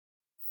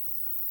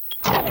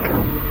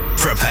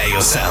Prepare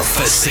yourself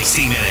for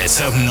 60 minutes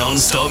of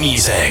non-stop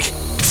music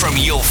from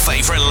your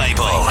favorite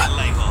label,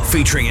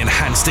 featuring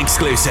enhanced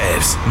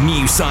exclusives,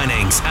 new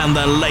signings, and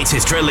the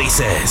latest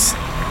releases,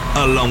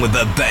 along with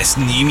the best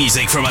new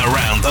music from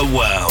around the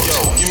world.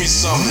 Yo, give me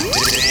something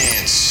to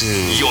dance to.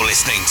 You're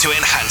listening to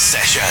Enhanced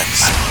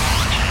Sessions.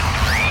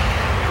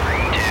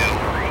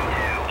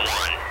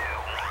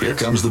 Here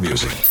comes the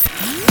music.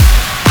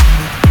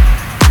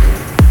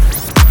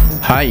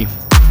 Hi,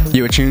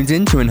 you are tuned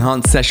in to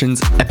Enhanced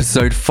Sessions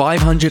episode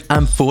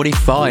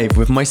 545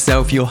 with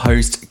myself, your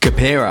host,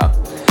 Kapira.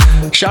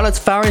 Shout out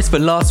to Faris for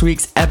last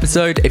week's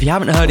episode. If you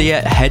haven't heard it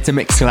yet, head to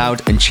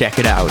Mixcloud and check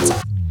it out.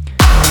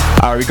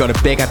 We've got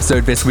a big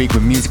episode this week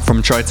with music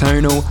from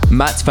Tritonal,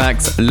 Matt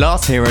Fax,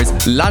 Last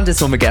Heroes,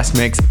 Landis on the guest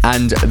mix,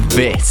 and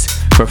this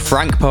for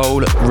Frank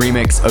Pole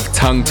remix of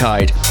Tongue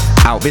Tied,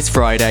 out this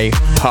Friday,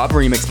 part of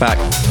Remix Pack.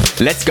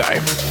 Let's go.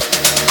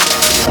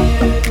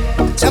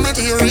 Tell me,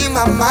 do you read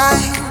my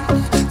mind?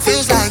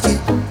 Feels like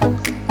it.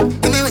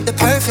 Hit me with the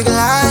perfect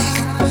line.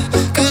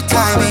 Good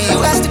timing.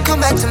 You asked to come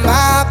back to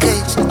my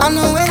place. I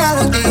know when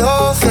I look at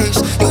your face,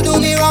 you do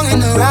me wrong in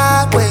the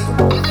right way.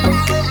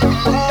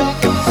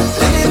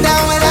 Laying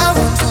down without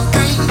 1,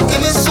 2, 3.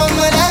 Give me some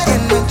of that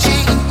energy.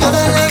 You're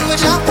the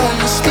language I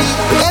wanna speak.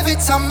 Every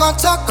time I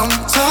talk, I'm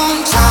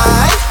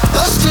tongue-tied.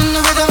 Lost in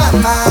the rhythm of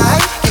my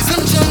mind.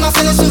 Giving to my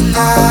feelings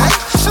tonight.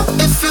 So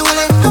if you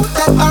wanna know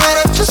that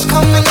already, just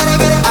come and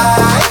get it.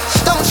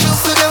 Don't you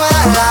forget what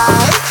I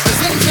like.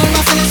 Giving to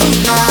my feelings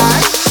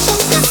tonight. So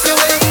if you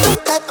wanna know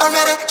that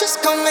already,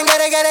 just come and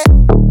get it.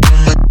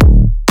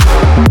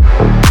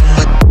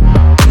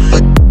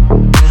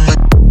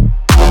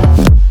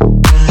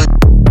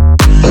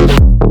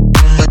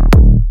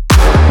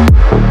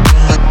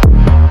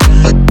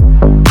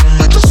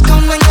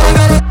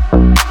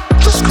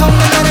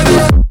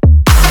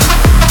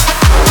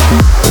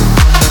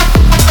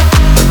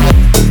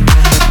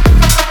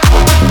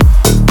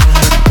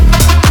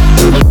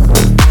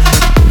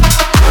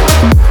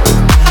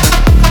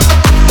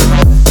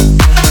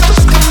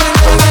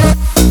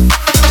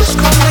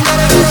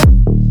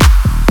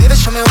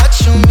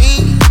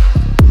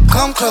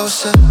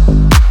 Closer,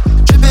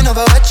 tripping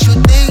over what you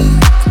think.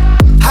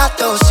 Hot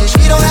dosage,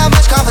 we don't have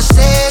much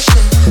conversation,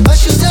 but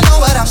you still know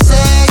what I'm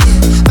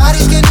saying.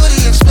 Bodies can do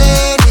the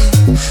explaining.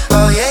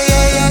 Oh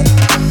yeah.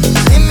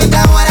 Lay me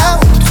down when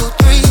I 1, 2,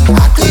 3.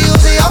 I could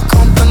use your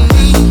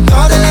company.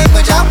 You're the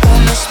language I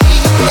wanna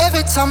speak.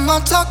 Every time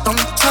I talk,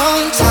 I'm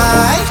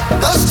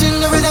tongue-tied. Lost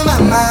in the rhythm of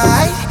my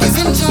mind.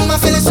 Giving to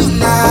my feelings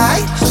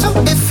tonight. So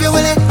if you're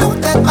willing, know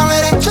that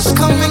already, just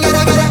come and get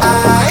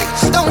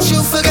it. Don't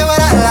you forget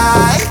what I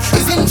like.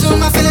 To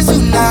my feelings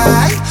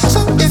tonight.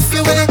 So if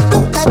you really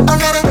know that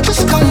already,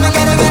 just come and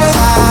get it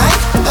high.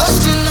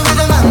 Lost in the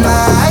rhythm of my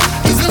mind.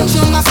 Giving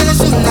to my feelings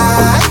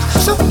tonight.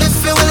 So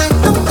if you really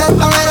know that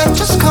already,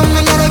 just come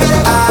and get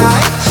it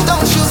high.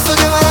 Don't you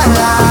forget what I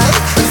like.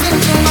 Giving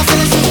to my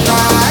feelings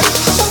tonight.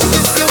 So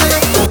if you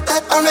really know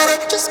that already,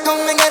 just come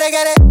and get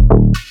it.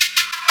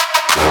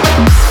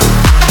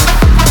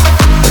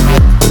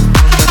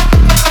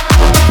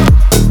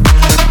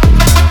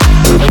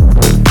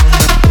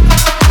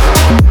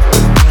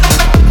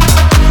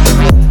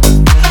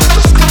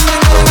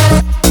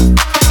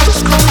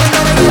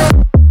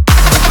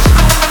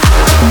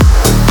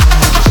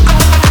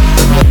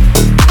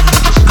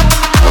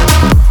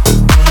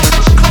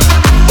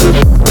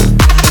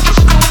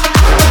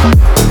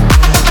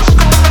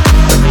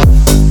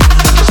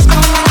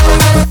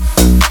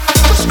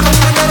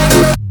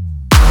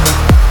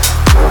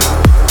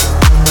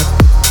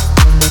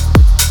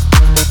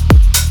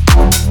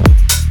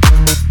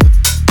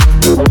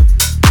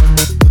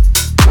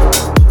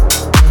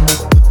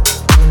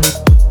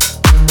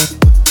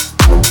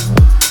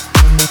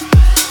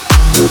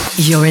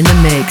 You're in the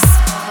mix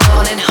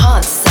on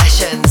Enhanced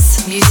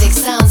Sessions. Music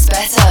sounds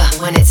better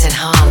when it's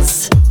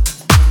enhanced.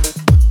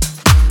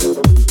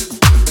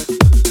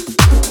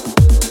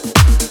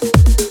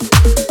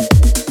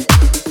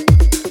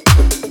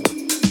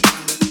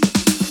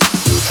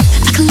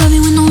 I can love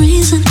you with no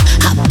reason.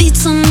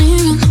 Heartbeats are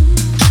nearing,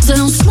 so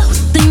don't slow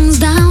things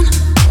down,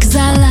 'cause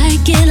I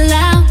like it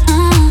loud.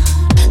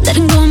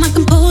 Letting go of my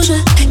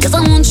composure, 'cause I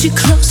want you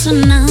closer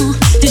now.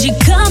 Did you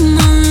come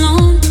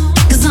alone?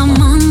 'Cause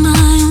I'm on my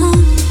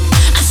own.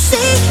 I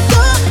see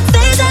your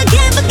face, I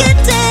can't forget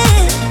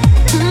it.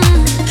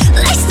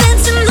 Like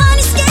dancing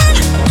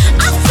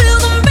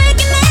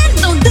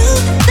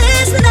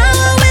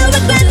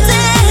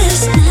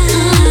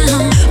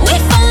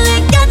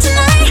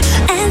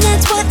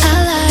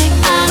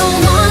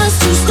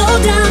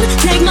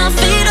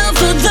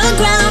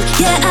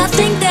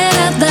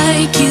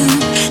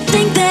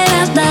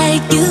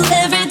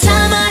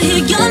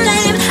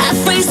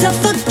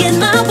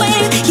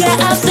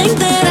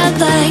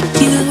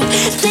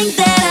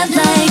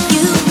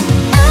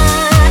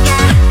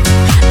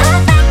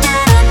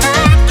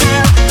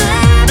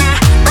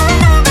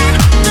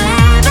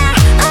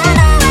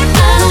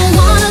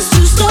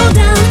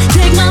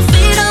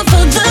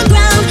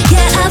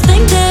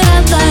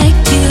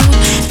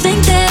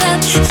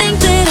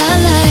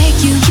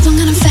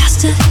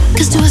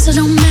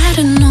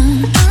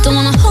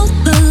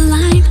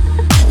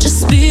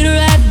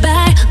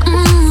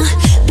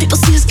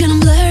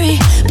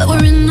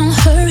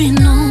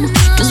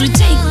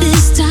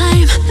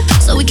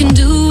we can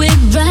do it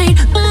right.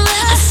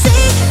 I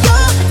see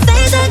your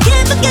face, I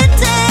can't forget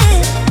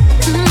it.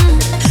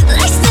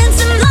 Like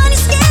stencils on your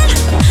skin,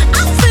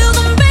 I feel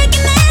them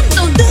breaking in.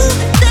 Don't do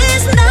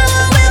this now,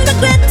 I will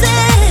regret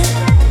it.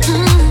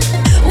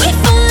 We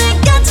finally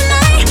got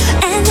tonight,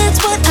 and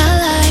that's what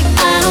I like.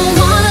 I don't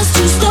want us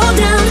to slow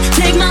down,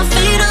 take my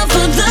feet off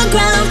of the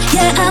ground.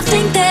 Yeah, I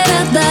think that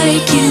I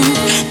like you,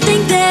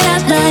 think that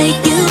I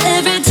like you.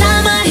 Every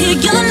time I hear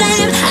your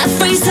name, I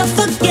freeze, I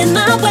forget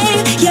my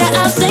way. Yeah,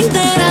 I think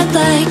that I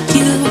like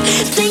you,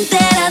 think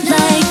that I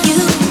like you.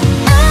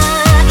 Oh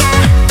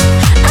yeah,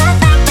 I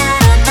think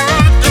that I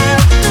like you,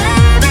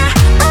 baby.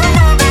 I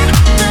know it,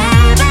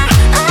 baby.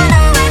 I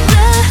know it,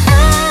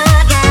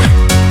 oh yeah.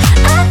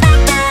 I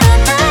think that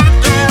I like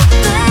you,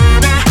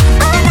 baby.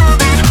 I know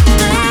it,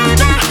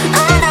 baby.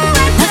 I know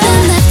it.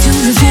 Nothing left to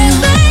reveal.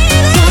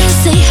 Gotta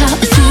say how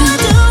I feel.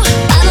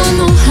 I don't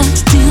know how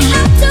to deal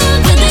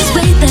with this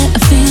way that I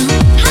feel.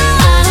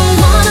 I don't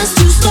want us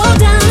to slow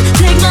down,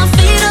 take my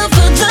feet off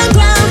of the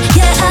ground.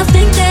 Yeah, I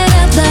think that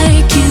I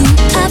like you.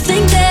 I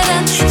think that I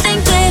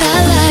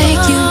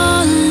like you.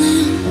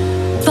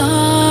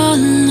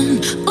 Falling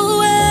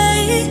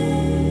away,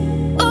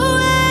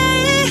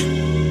 away.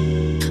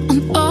 I'm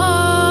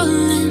all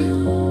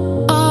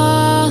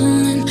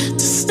in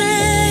to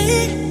stay,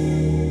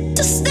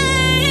 to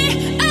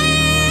stay.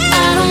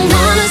 I don't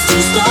want us to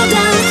slow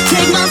down,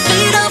 take my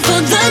feet off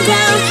of the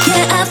ground.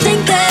 Yeah, I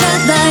think that I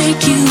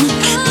like you,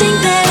 think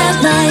that I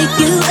like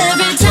you.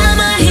 Every time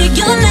I hear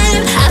your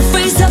name, I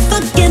freeze, I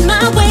forget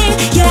my way.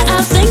 Yeah,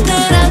 I think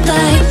that I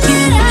like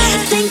you,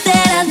 think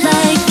that I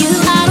like you.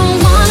 I don't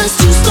want us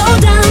to slow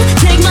down,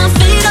 take my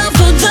feet off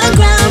of the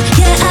ground.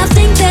 Yeah, I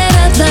think that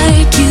I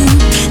like you,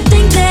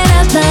 think that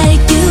I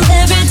like you.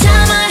 Every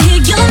time I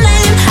hear your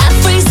name, I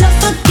freeze, I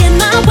forget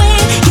my way.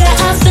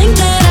 Yeah, I think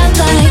that I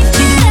like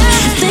you,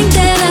 think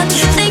that I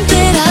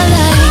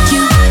like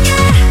you.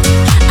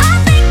 I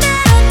think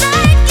that I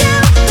like you,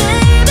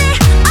 baby.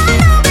 I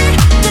know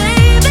it,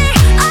 baby.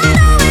 I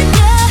know it,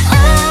 yeah.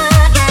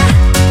 Oh yeah.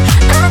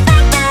 I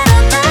think that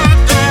I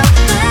like you,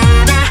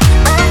 baby.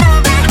 I know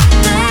it,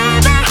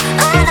 baby.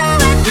 I know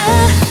it,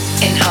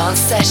 yeah.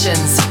 Enhanced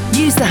Sessions.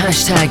 Use the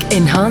hashtag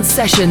Enhanced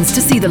Sessions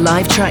to see the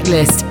live track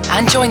list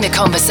and join the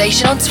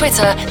conversation on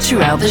Twitter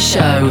throughout the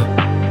show.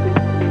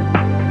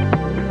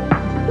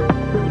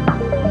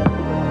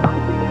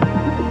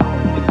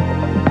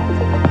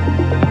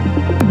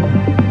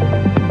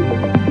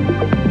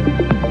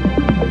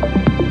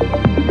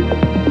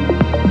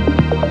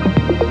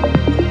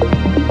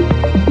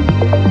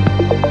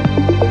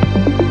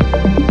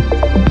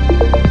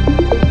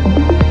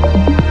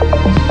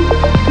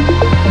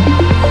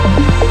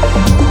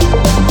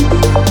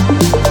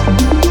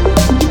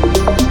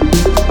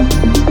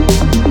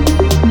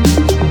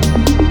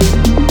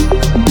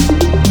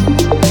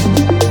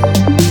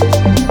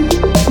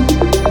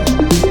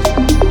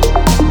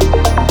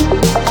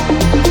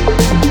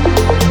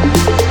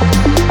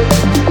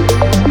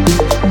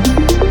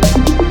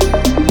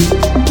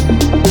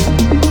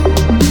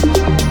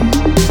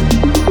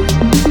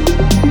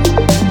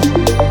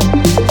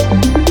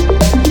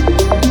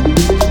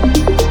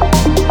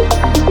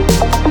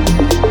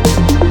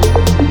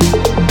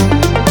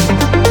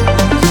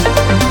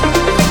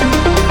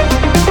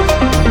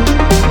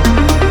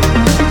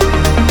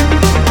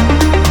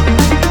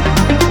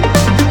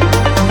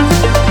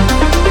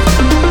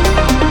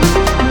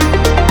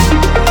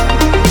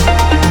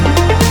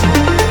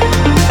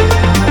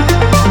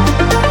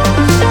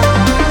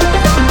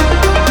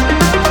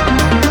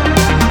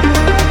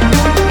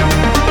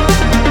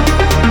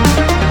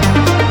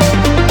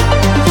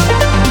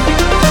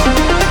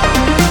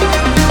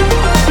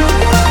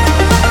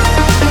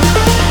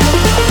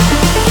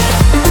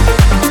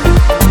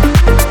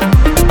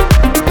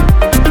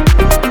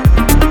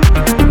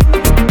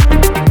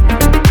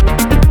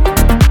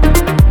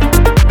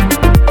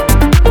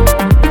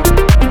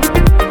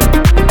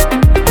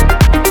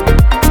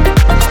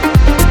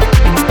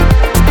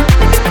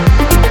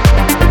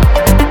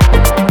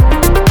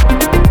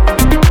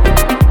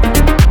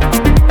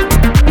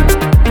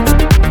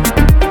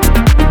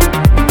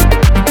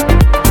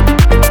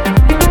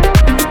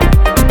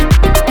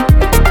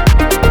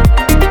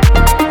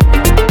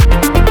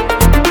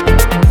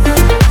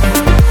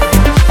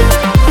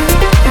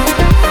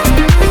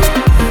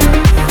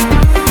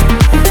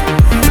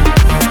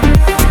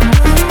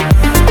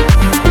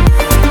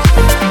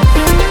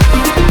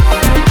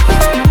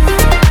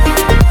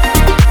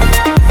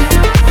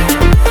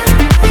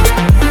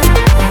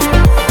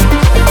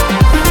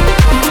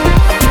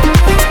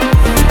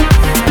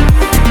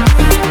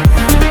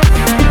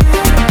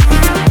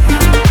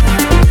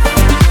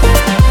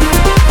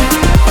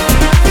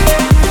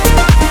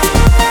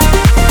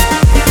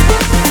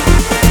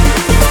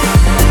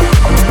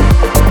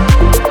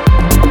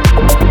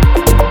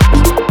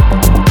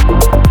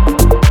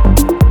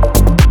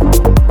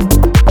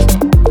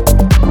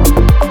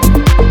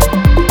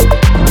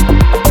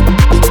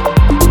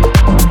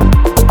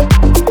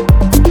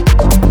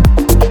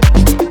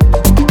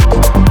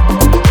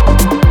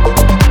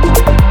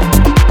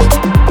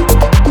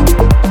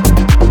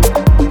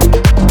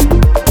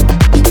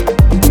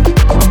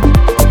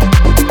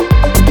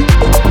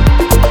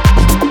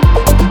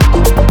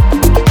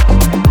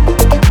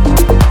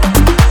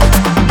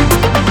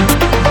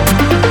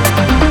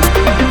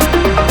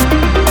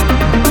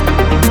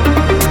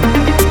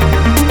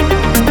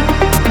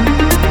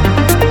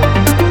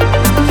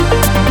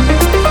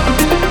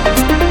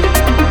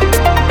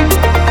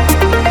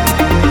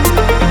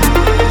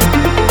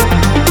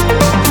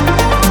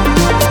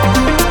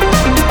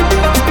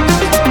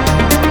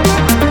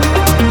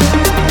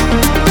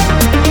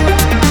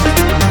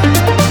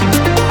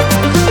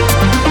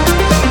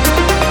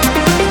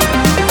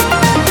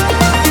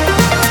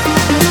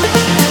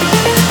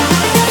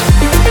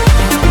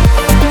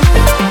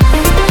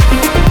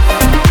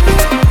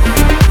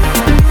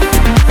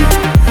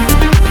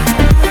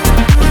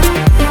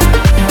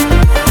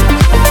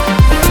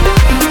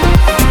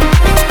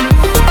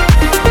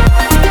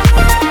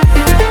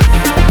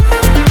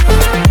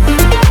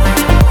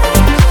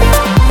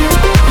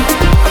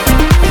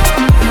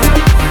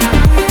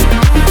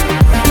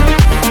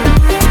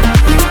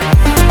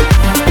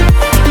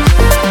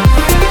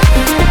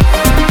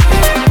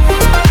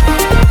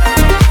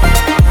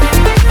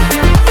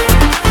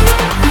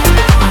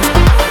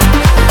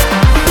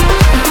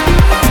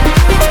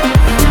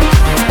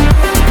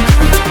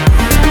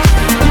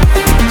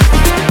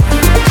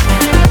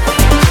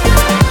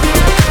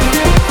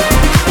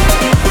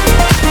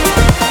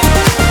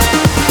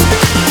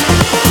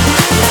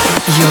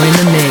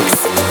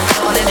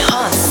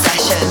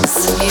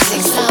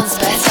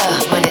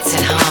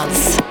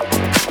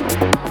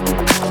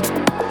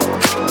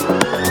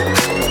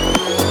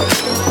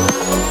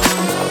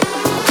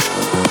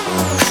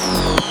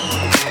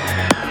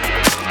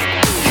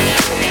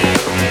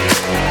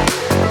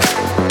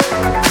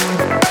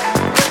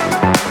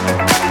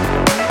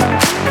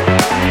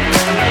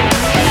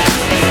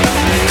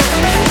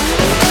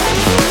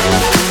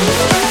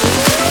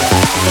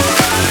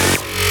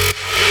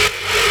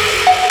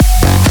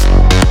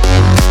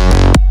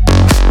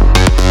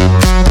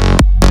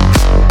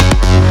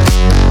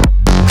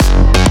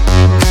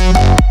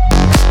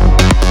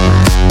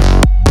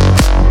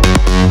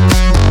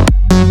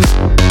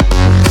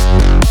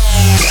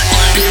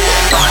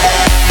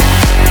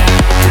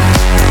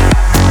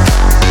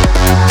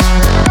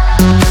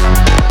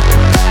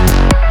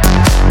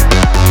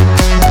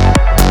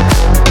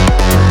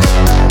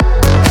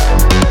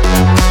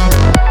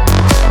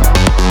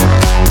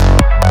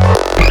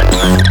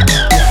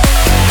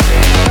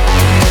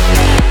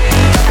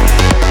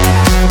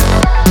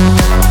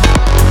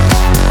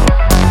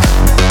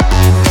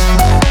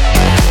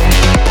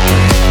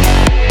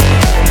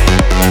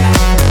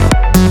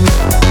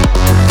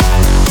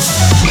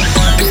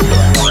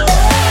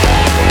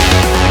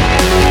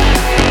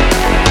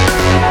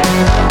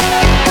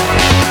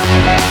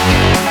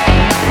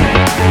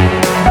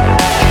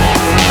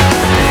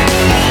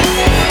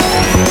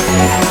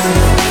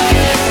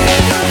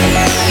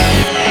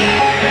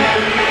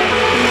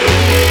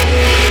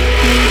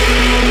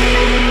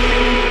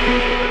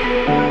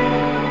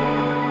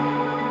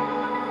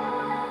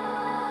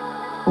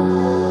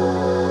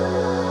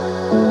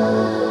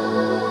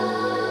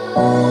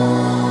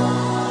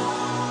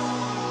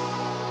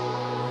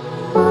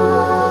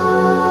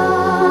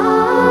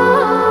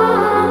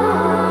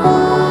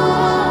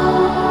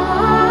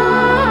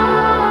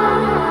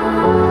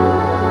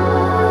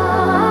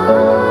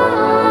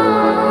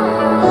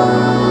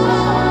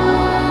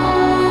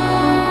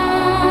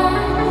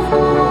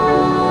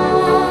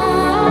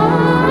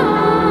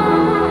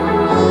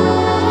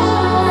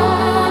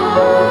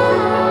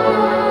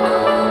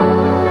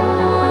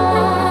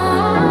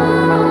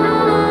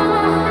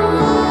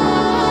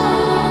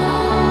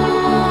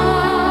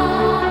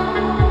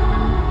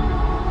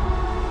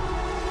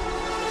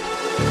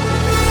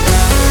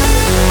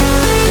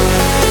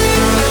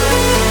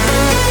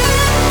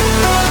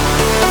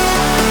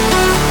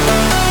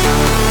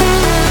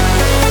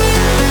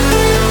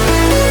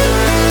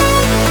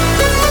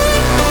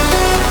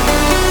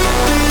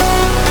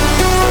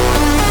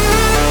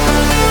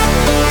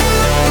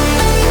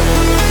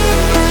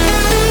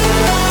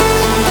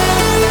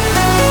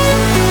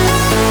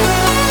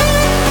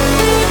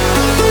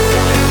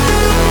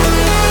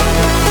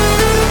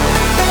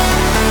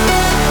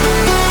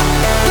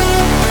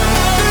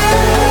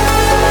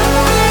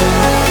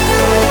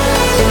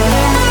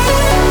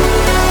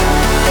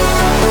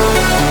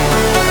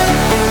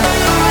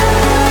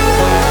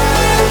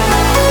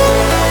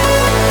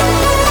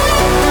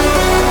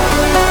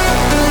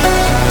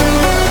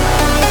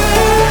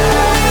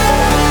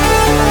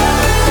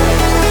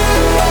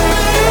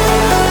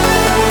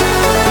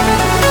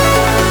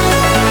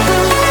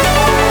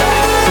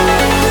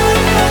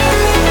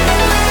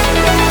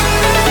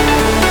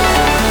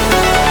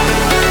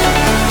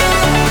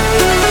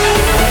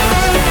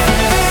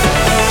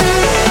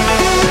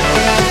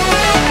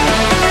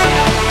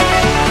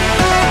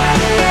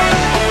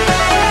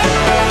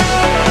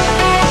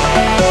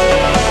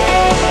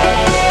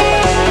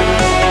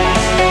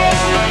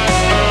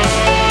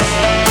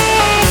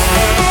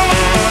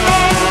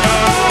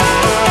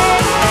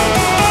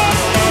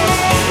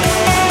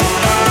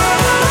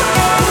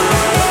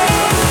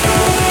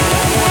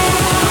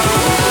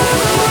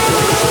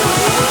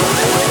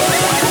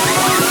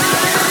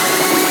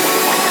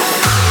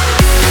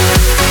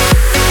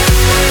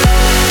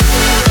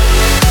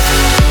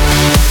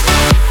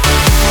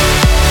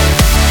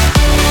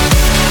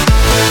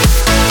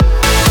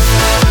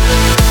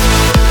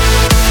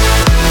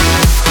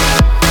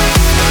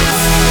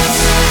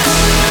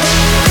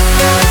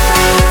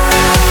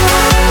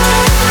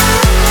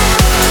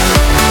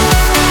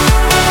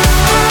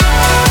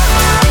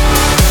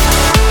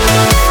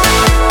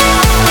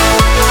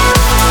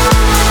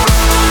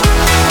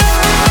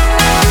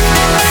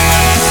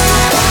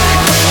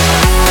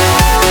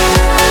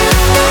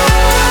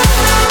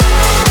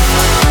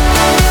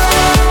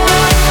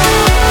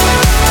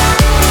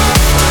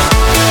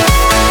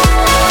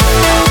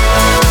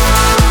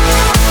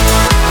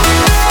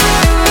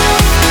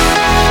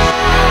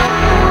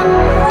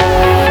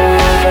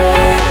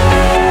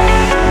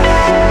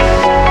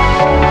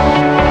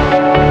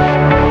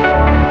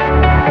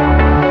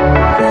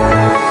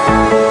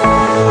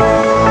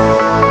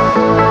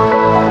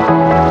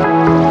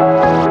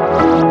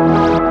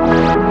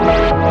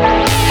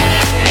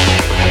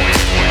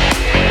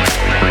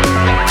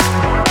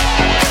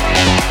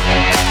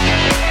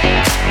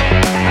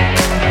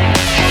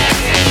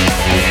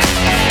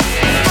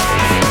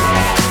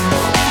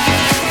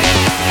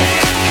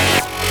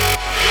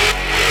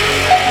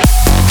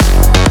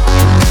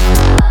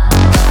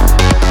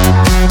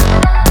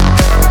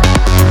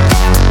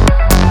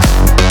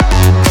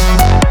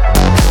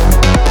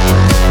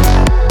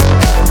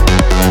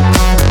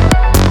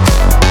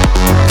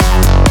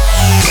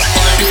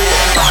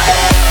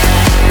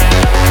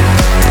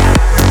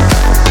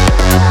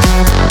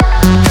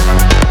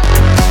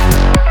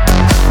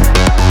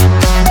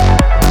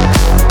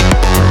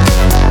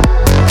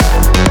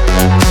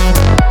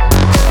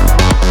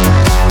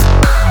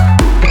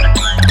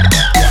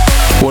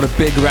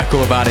 big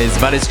record that is.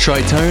 That is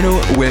Tritonal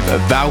with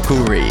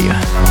Valkyrie.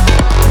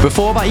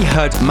 Before that you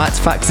heard Matt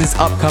Fax's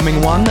upcoming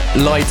one,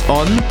 Light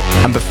On,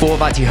 and before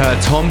that you heard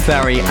Tom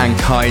Ferry and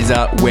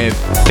Kaiser with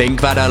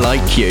Think That I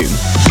Like You.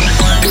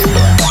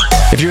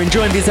 If you're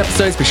enjoying these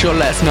episodes, be sure to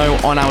let us know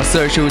on our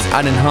socials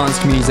at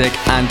Enhanced Music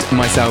and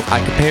myself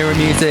at Kapira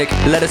Music.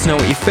 Let us know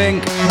what you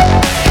think.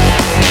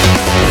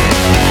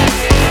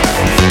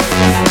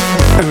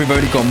 And we've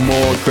only got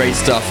more great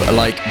stuff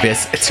like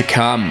this to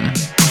come.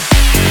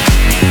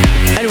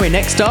 Anyway,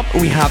 next up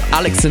we have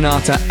Alex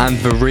Sonata and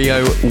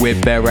Vario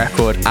with their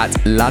record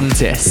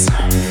Atlantis.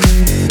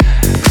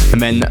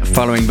 And then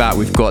following that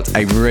we've got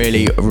a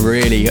really,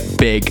 really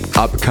big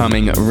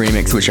upcoming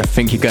remix which I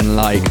think you're gonna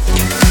like.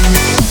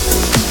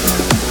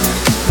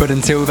 But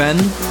until then,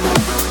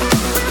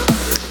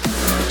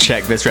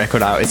 check this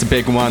record out, it's a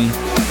big one.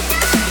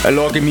 A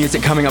lot of good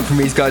music coming up from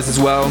these guys as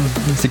well,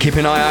 so keep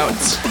an eye out.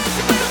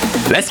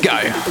 Let's go!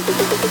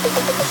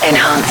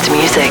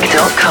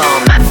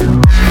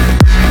 EnhancedMusic.com.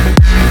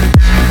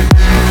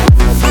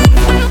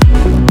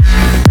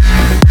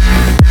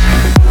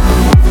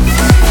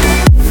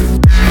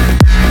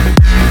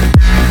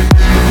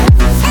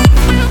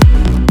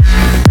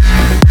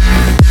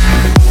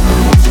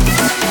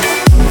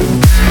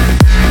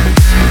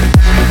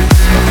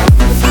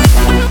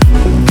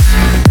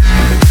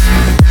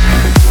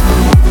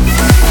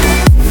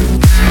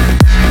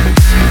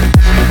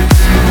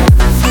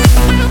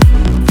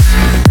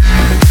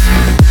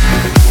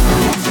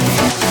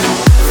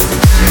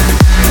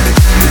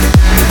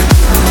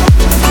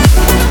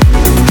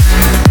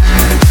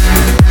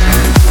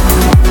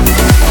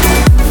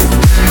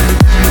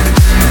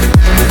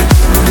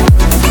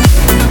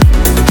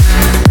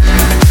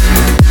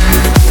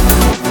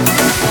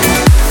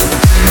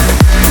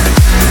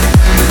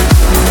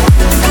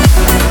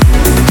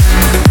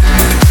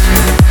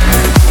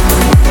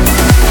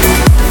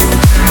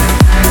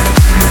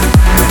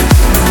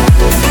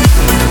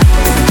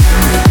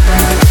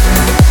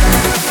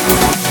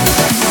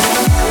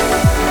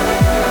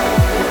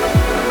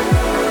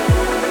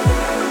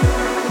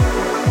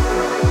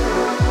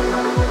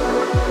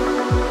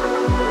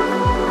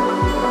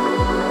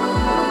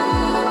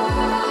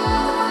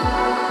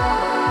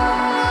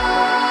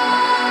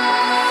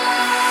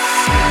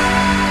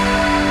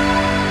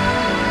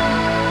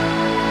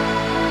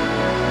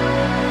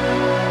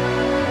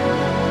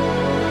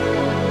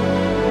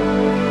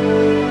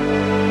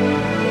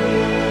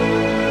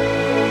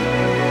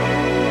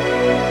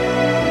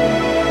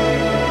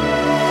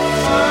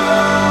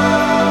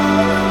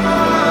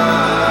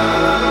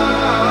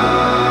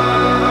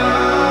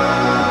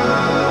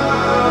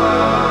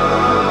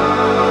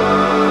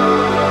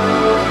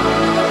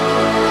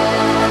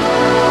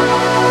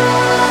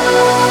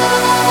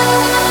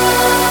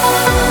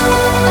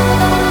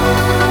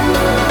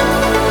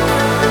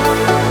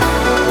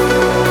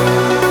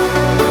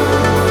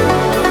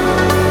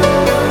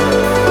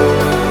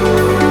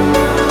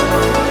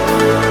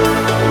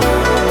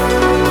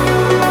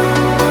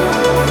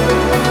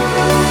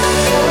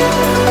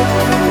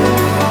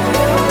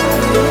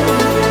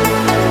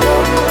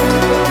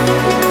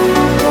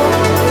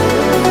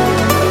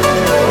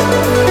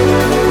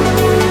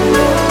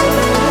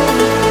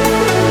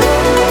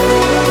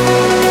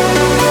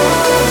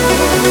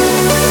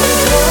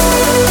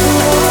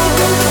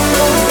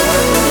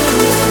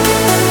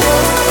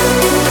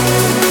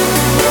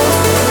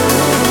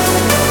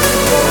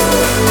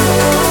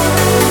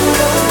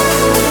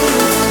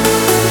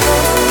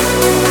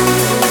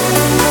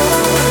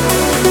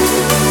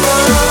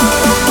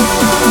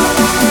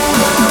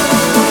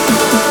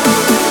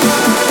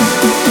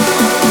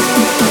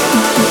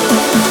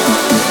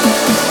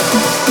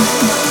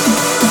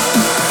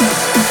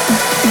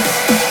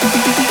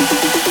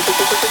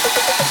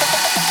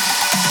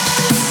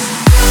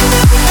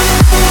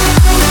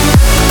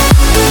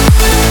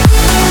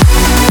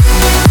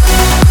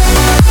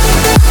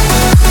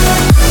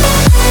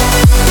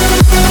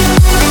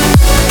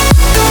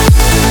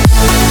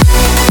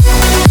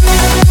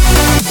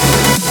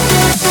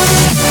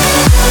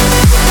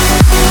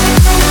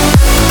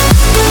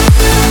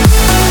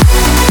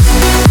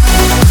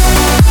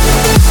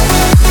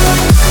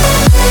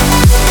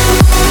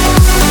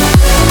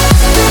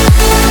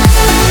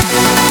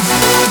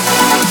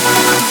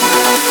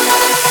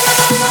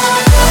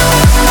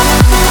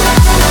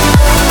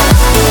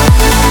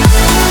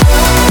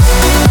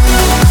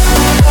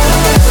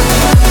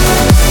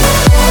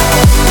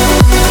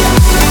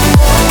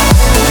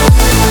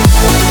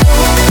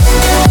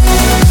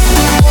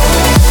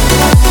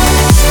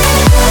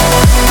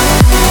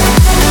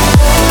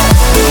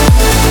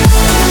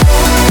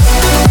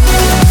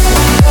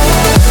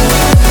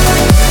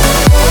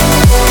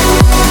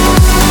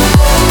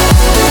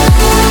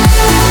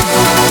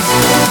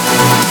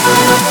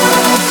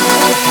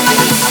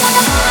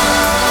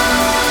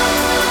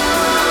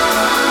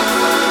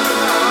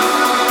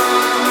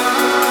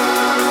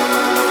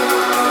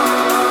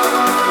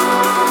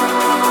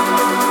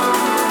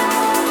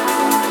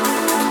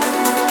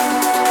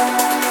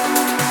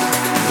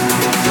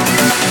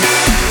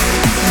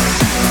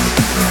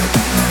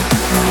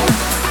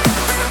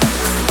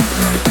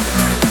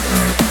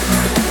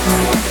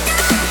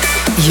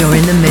 You're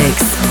in the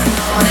mix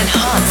on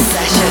Enhanced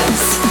Sessions.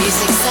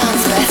 Music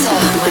sounds better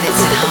when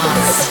it's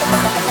enhanced.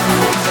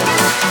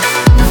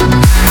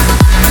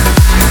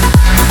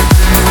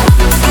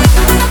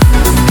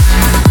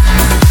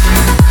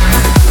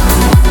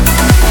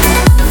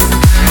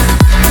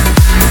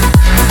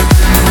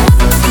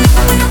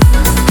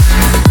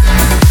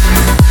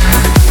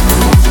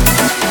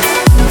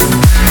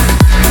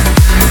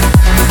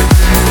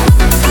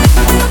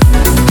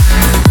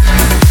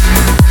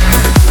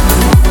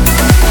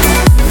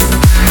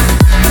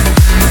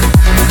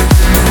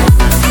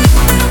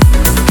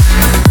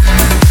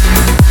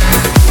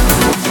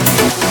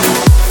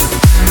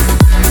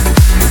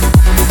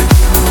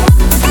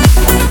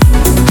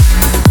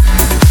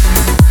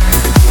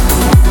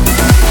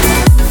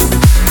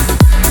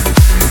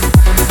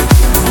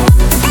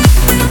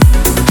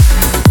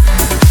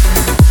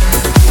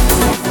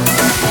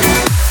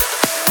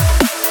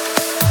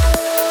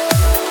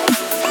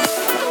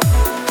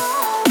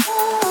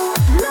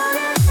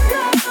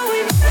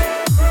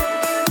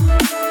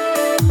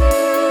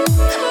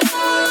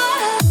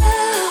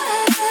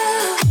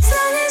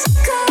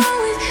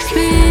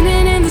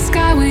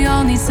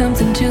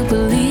 Something to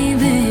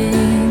believe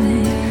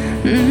in.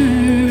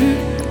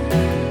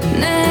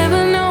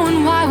 Never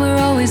knowing why we're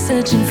always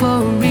searching for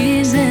a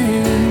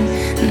reason.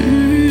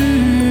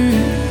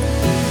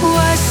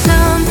 Why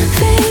some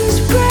things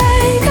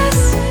break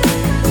us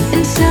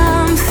and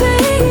some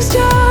things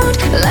don't.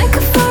 Like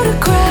a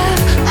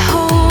photograph,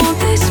 hold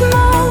this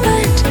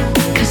moment,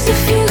 'cause the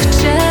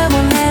future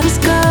won't let us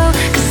go.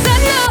 'Cause I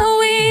know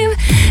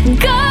we've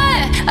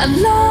got a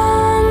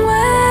long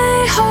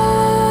way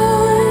home.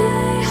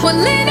 We'll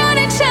lean on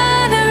each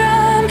other,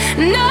 I'm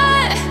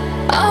not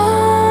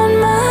on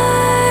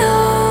my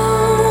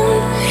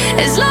own.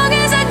 As long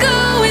as I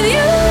go with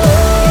you.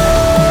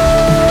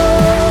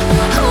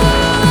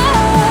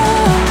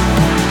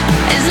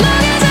 As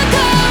long as I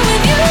go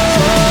with you.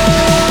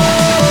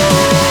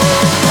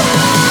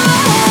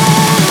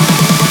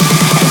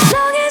 As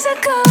long as I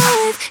go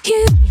with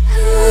you.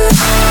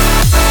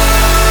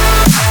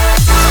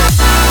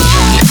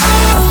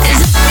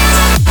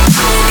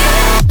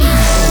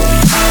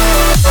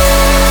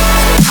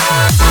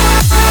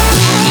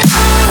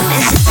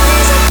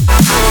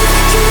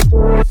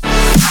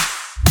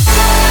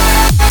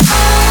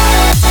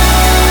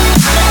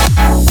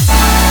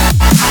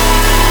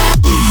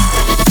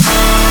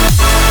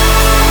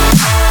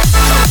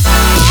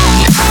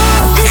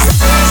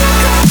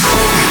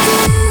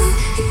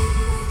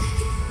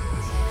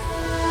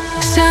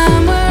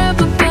 Somewhere up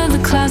above the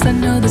clouds, I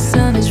know the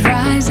sun is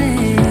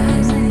rising.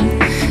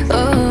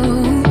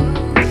 Oh,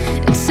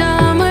 and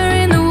somewhere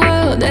in the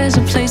world, there's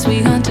a place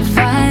we aren't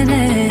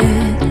divided.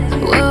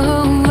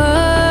 Whoa,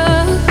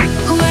 whoa.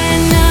 When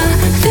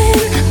nothing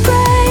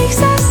breaks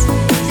us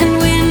and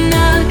we're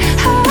not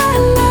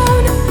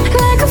alone,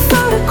 like a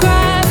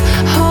photograph,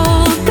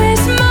 hold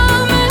this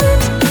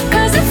moment,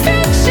 'cause the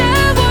future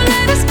won't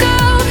let us go.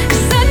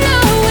 'Cause I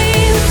know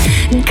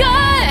we've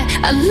got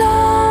a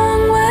long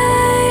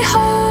way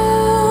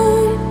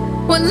home.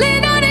 We'll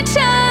lean on each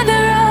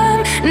other,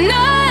 I'm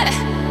not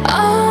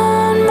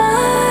on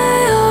my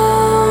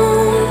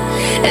own.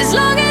 As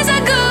long as I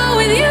go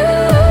with you.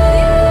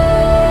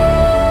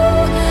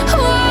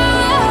 Whoa.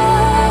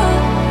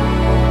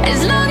 As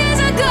long as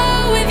I go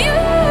with you.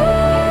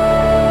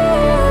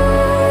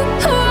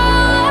 Whoa.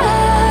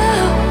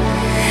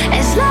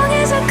 As long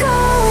as I go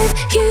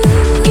with you.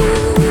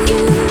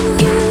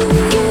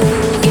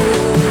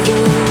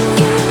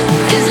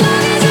 As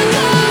long as I go with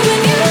you.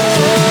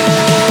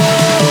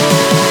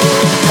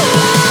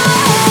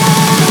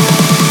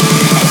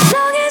 As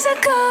long as I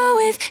go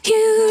with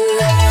you.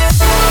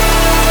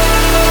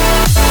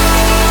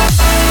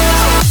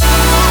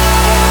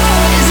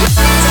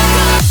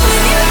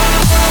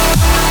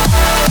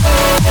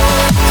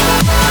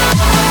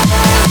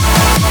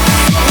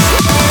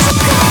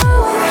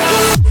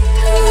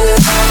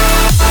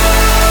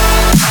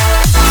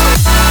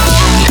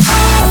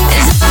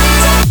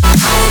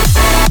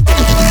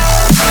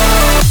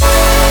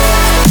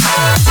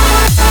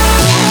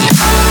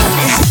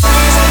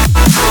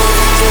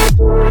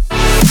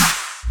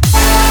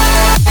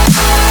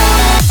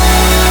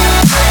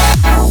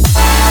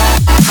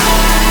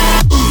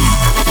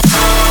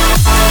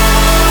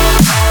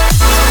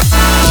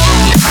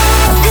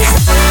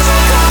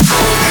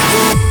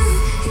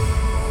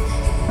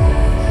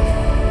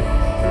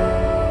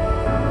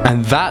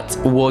 And that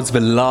was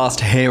the Last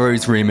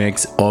Heroes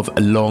remix of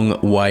A Long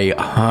Way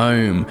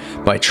Home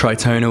by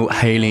Tritonal,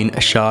 Haleen,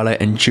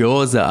 Charlotte and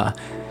Jorza.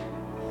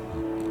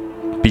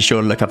 Be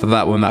sure to look up for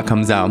that when that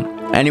comes out.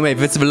 Anyway,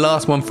 this is the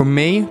last one from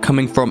me,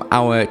 coming from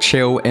our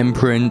Chill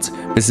imprint.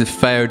 This is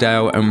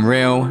Theodale and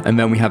Real, and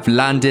then we have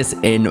Landis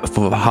in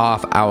for the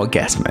half-hour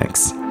guest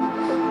mix.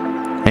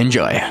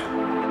 Enjoy.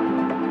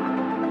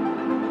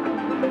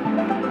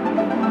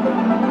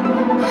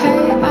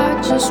 Hey,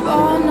 I just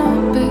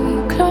wanna be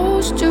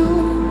close to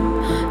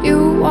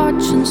you,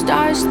 watching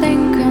stars,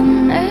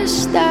 thinking,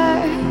 is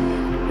that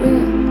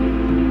real?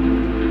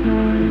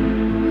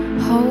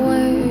 How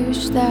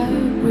is that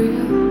real?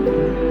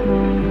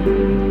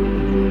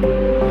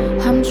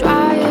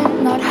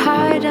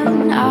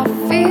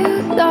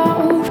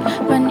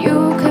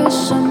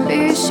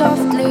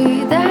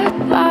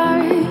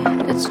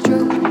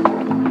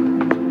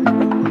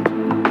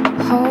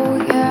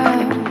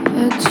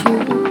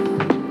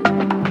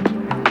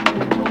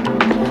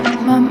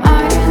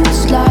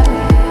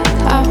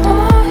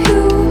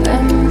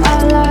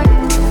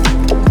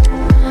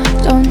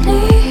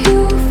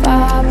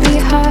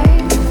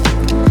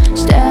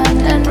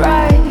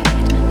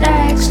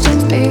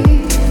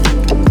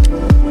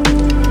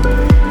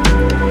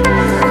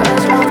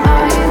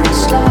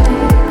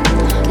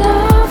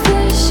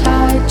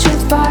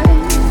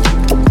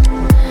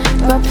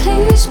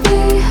 please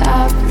be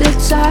half the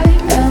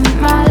time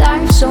in my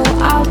life, so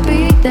I'll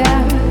be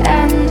there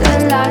and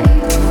alive,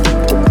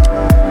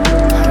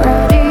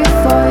 ready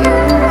for you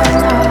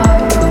and I.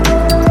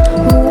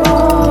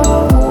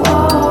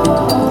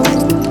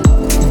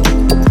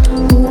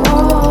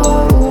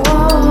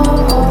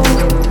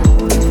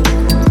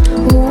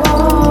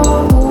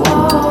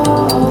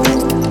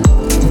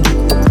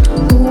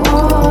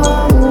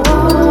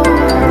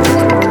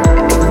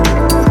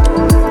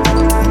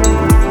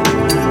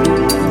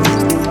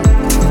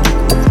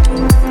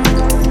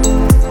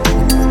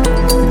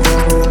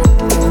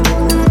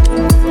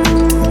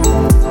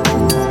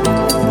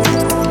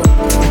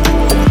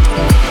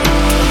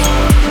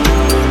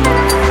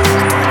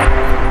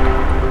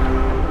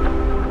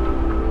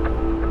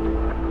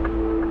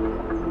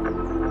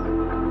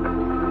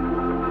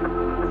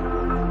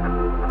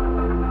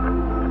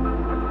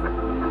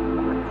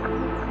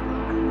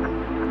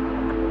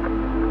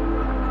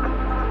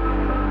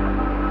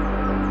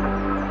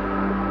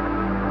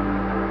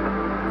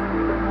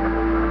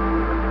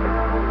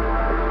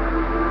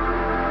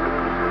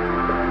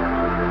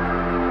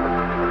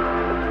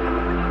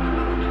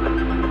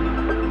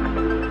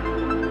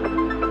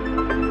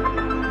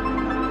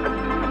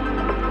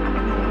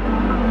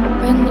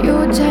 When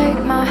you take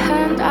my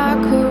hand, I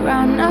could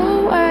run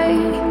away.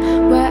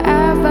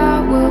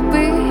 Wherever we'll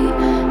be,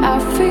 I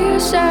feel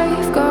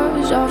safe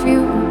 'cause of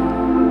you.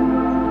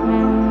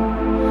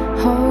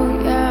 Oh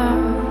yeah,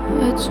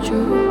 it's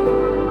true.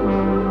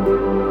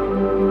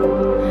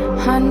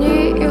 I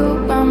need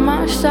you by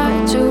my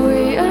side to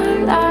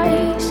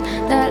realize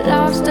that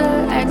love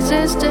still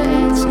exists.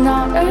 It's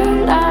not a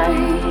lie,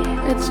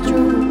 it's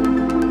true.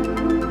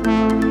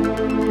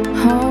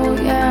 Oh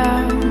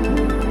yeah,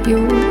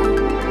 you.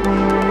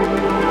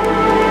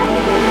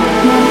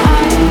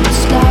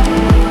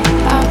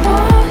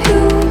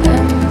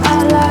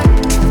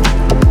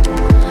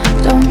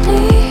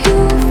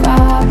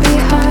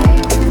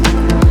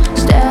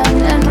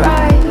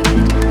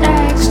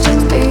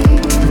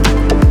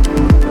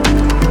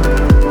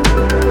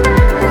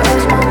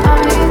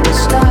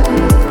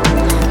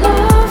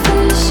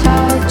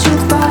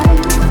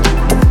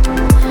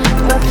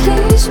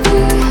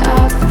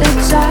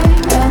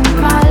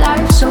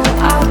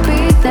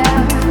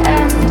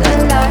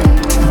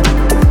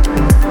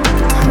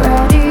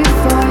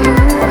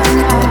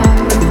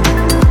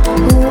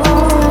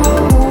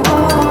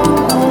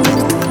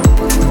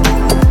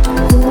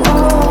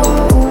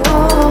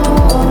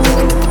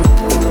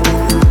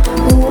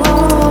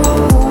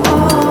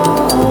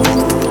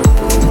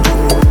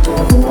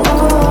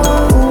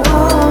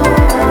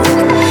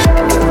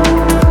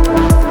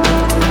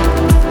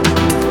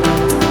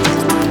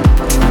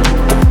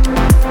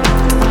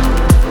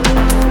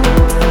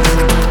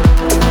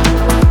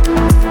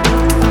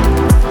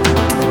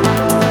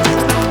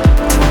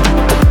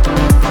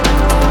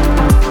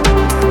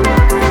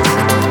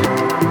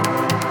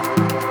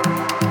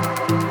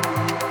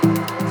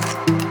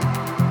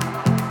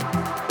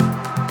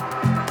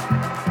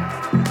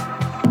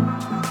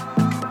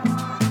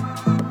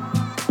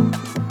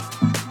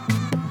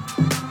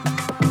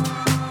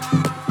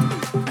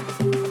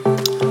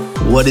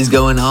 What is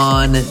going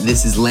on?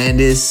 This is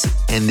Landis,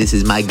 and this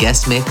is my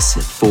guest mix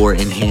for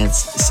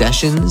Enhanced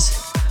Sessions.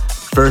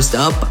 First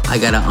up, I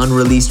got an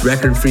unreleased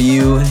record for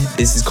you.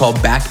 This is called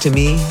Back to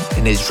Me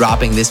and is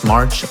dropping this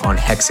March on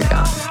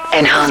Hexagon.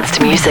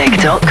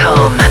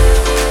 Enhancedmusic.com.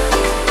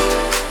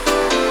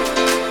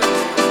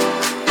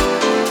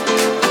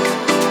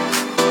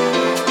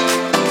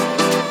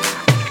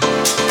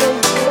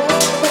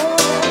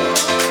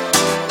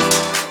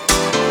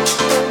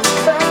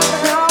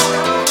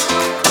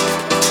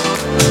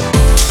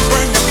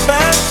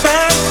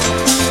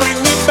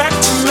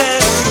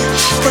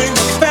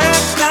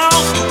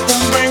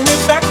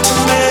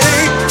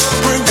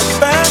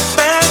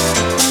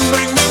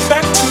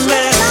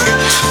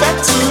 Back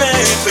to me,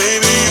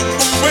 baby, you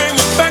can bring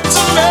it back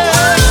to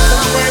me.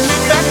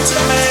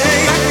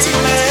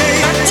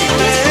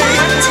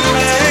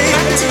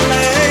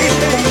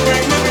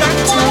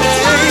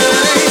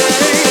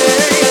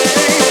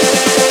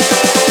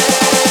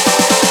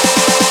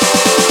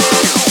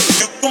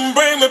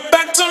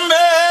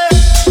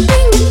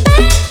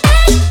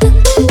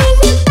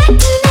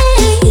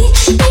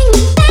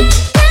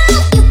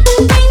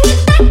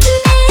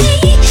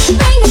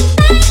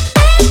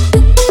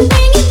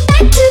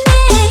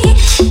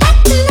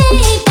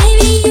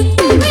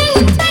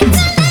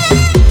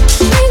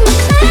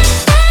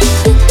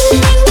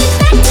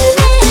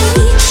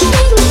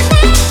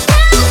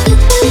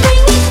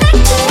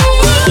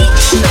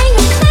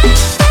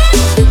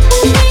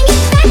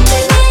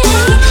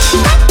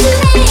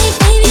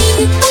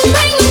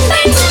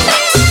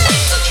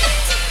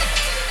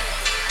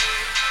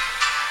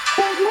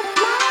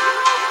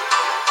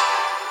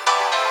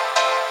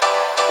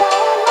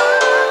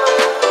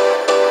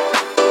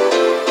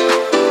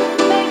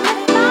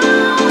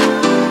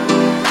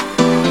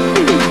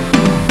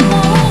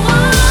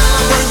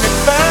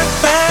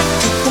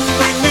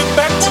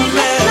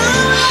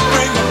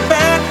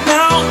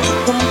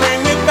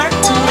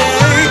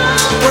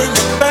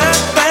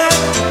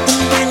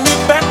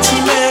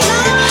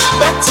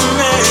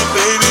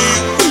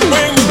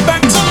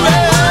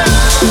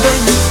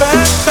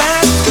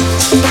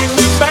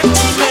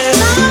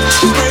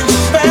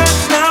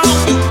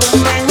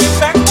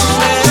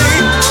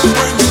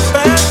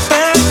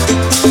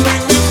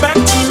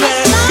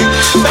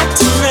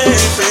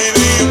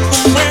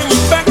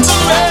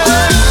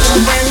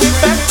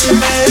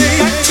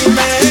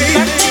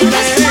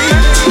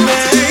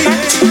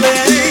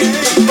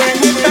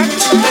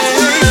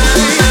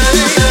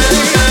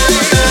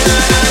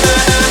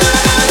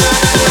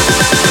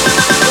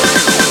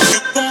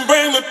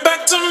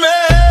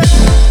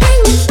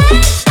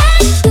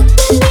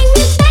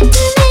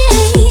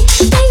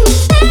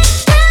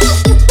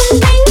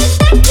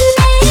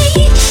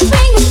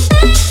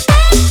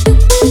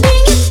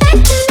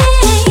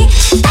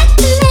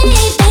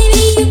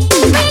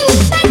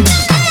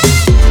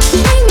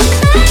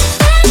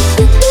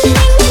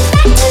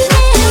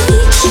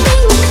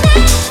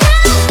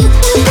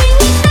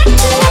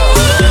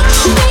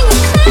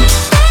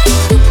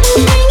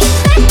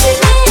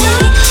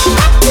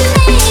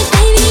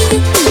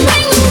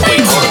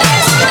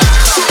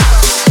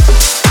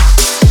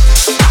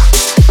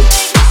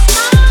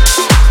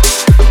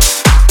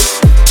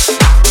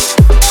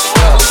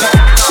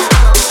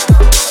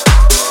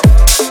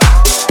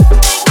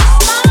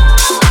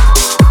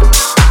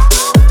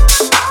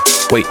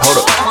 Wait, hold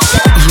up.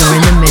 You're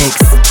in the mix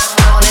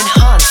on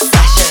Enhanced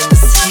Sessions.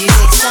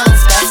 Music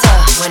sounds better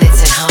when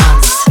it's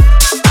enhanced.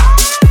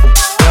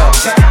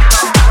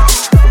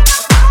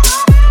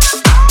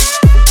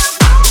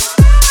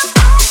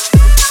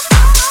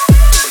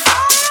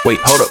 Wait,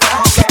 hold up.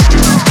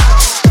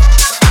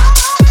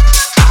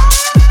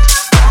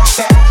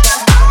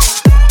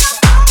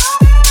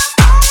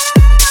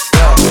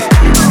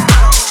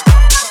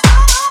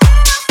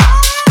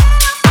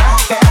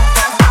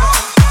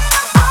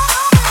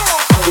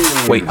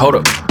 Wait, hold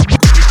up.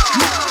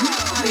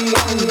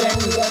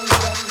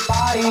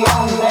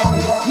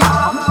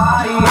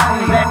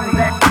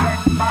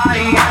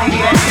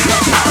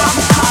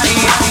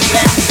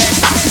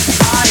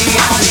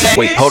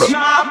 Wait, hold up.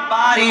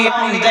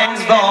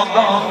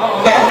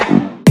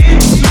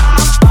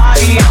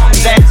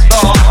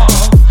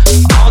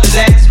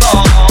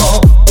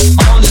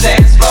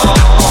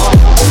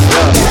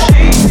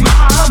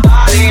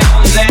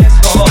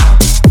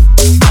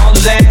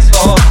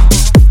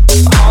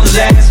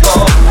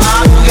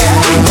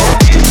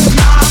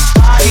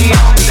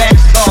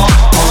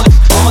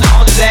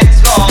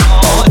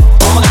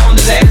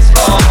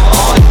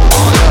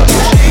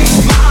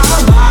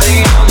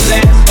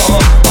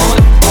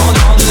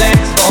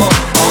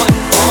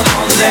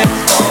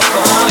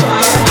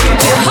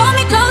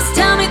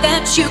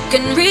 You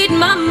can read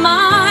my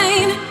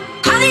mind.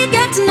 How do you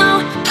get to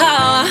know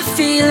how I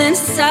feel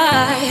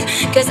inside?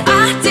 'Cause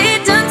I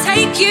didn't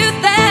take you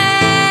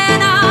there,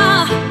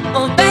 nah.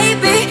 Oh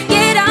baby,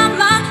 get out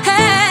my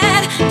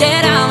head,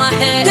 get out my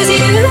head. 'Cause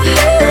you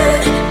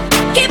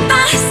keep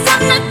us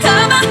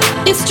undercover,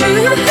 it's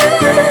true.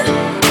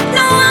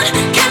 No one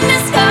can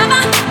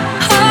discover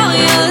all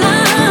your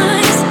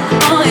lies,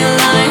 all your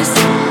lies,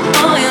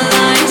 all your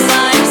lies,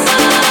 lies.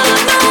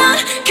 No one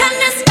can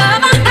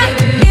discover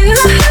you.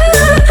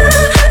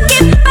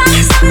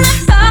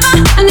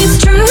 And it's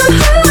true.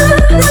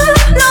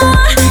 No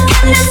one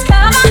can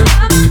discover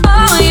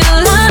all your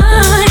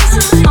lies,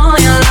 all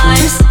your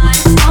lies,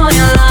 all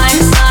your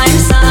lies,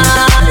 lies.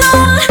 No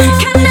one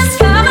can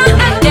discover.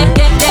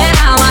 Get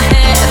out my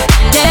head,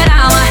 get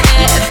out my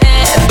head,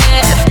 head,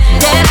 head,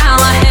 get out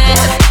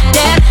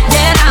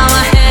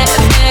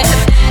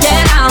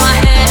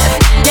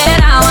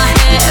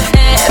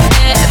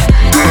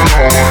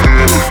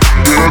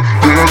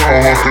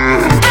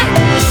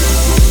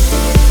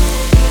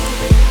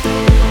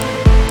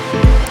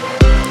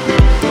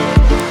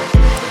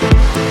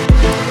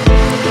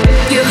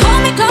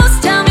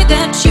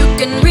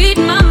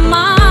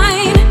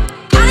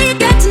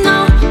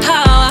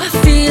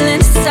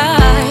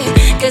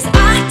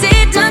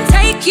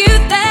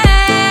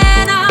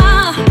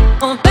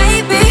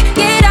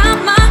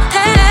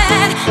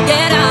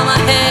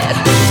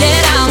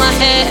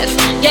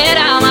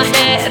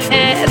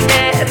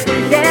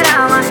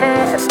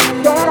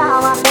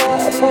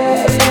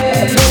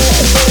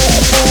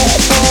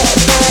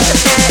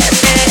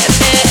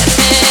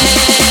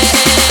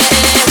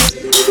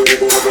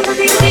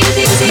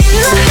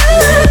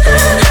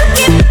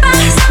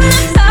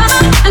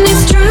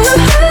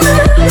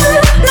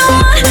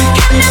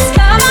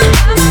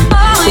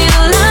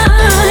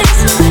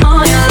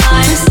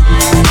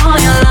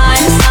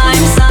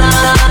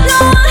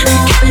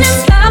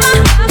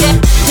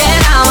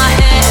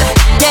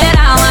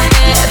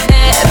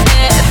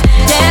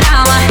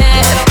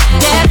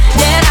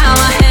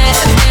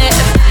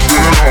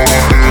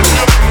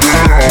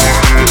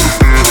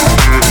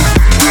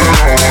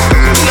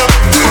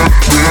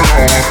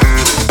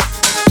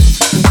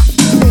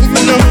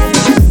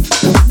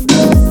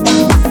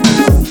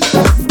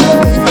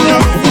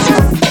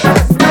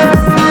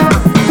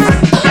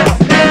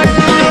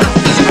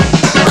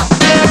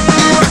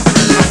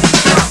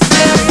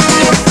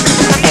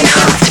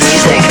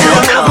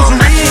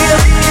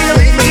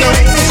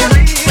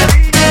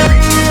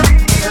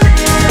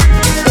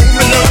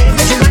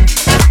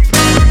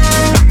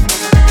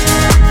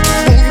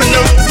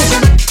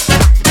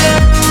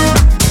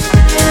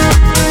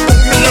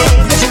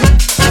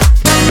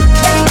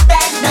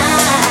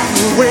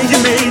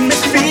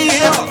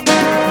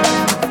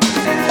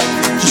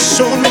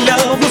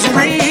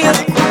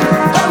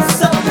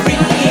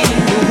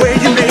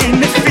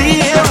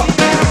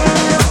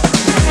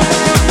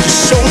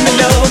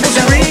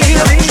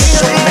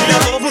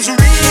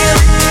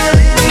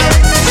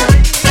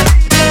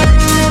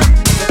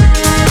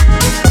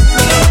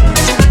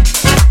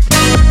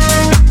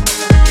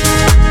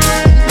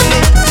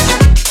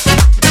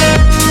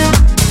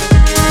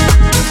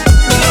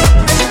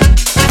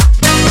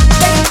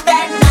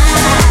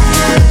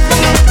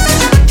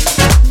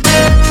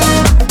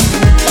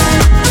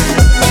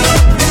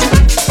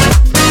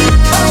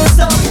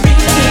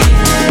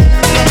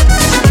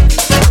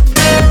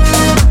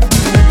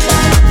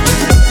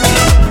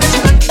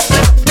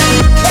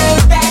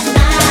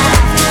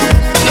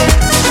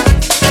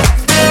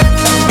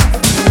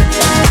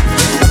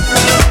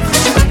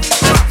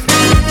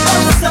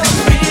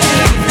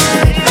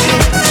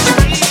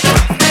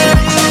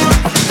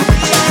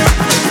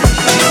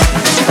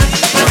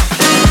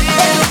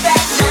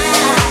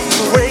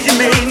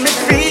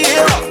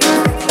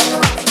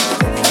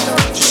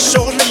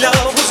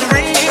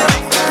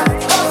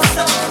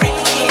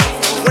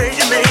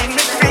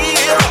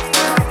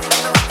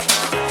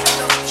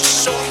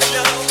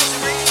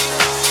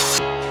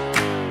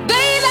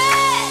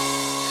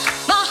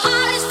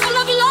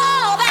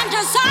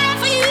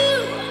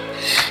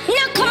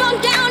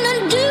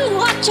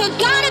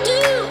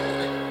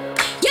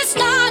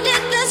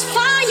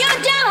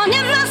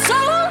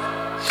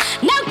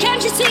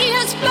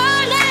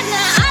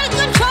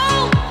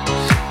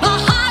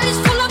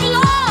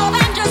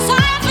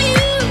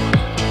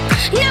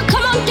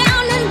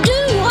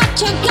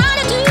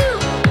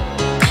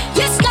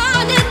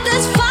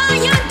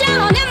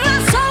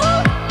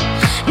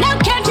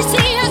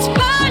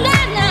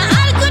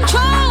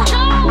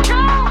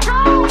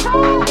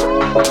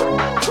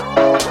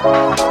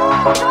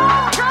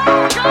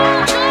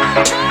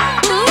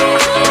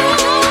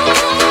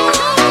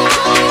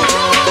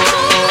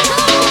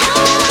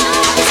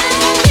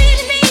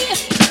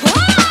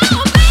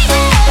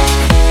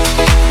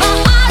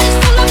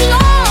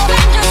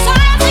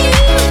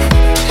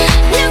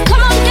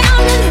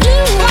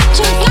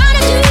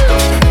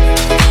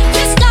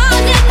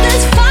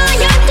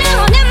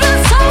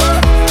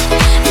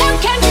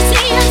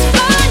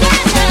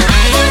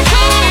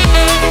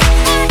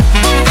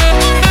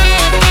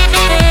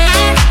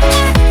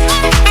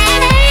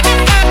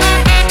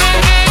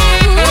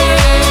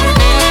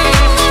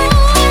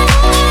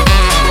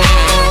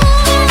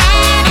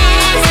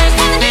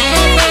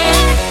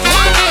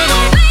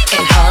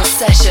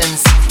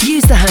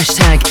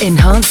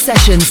Enhanced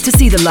Sessions to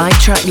see the live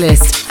track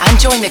list and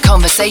join the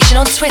conversation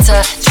on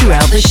Twitter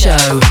throughout the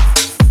show.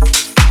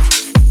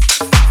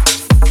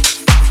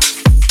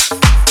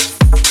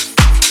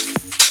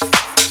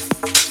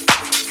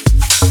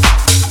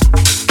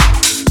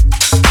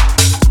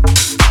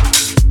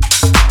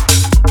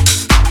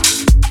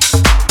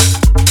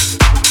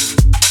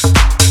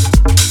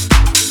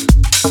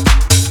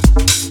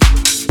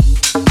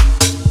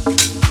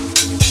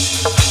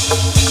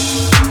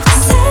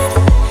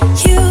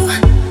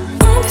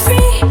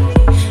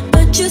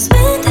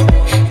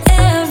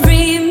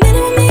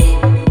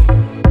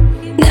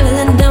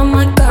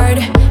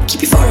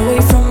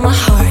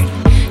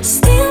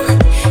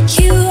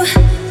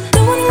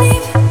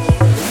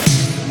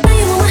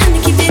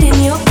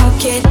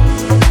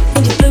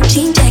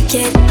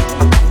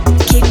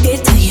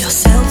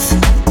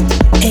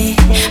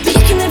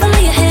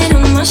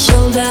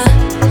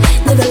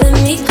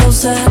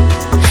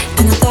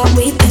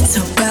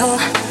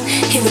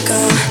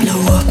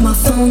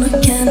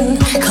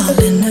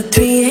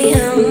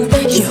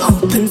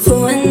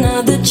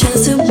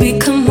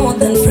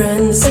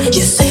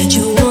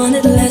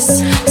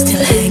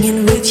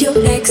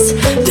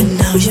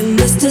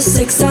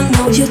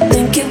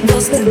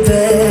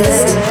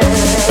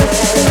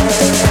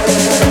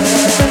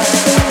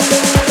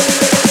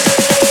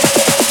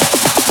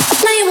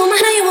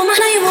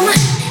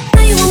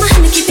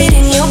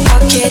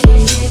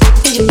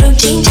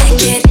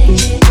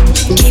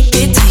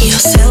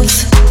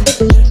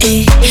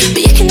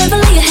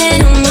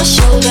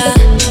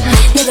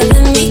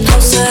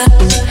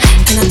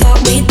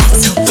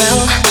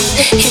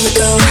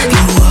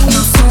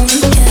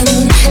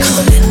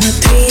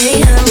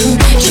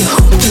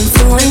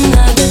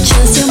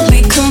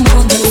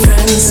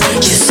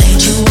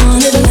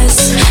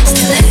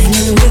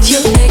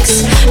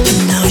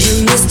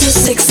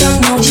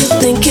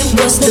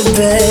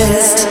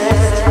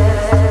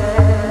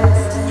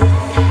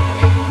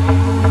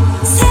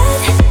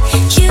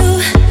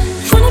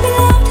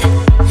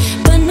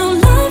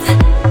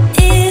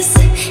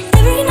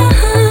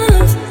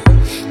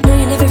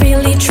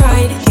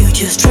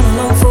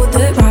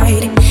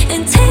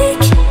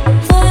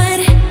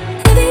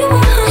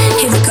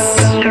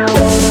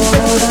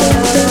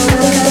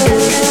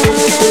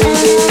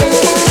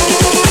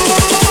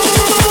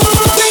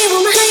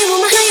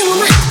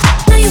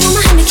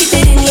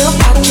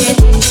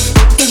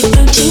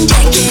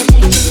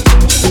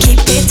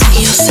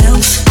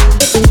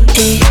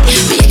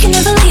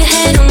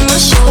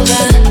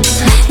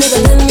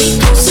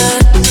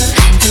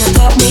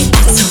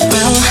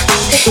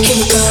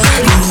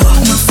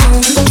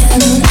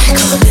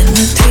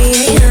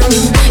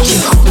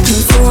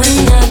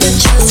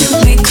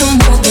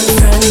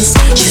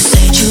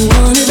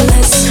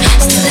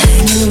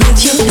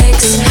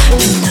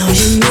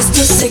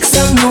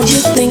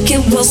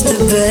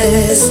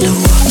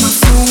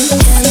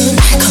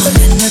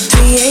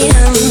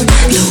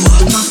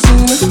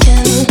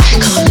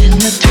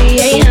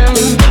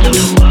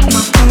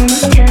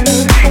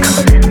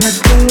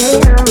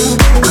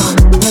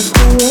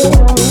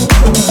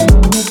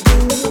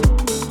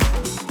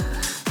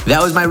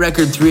 That was my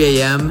record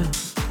 3 a.m.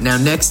 Now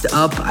next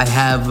up, I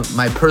have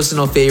my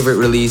personal favorite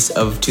release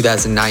of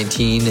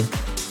 2019.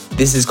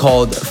 This is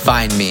called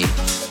Find Me.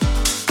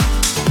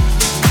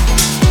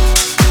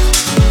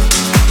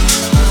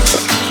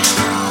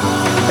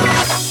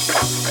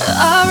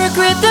 I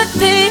regret the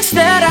things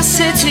that I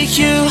said to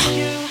you.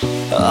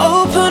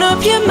 Open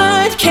up your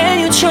mind, can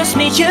you trust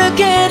me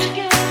again?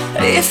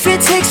 If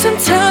it takes some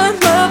time,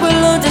 I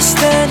will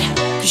understand.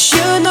 'Cause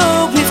you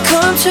know we've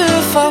come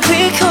too far,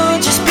 we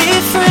can't just be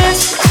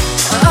friends.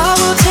 I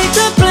will take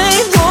the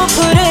blame, won't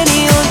put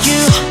any on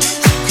you.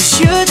 'Cause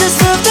you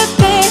deserve the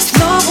best,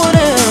 no one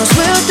else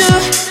will do.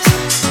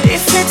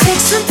 If it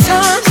takes some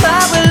time,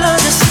 I will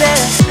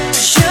understand.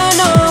 'Cause you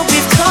know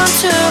we've come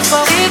too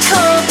far, we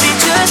can't be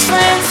just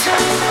friends.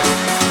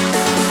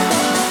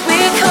 We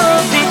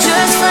can't be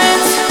just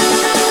friends.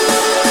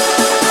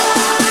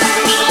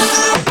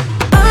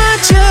 I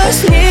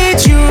just need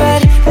you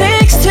right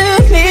next to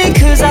me,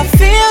 'cause I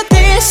feel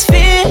this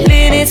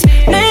feeling, it's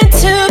meant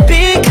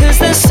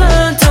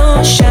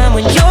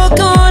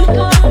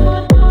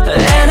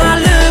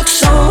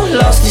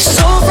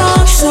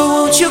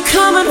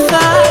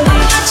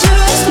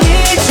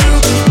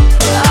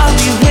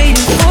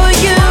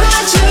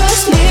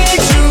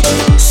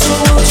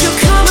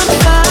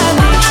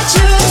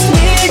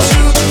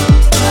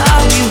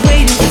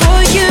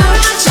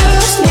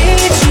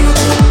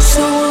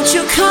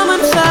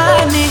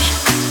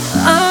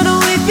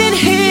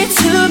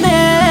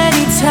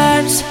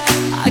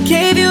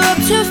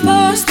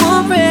first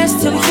won't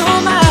rest till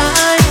you're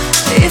mine.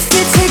 If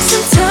it takes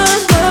some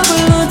time, I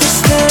will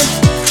understand.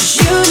 'Cause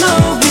you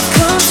know we've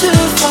come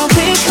too far.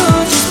 We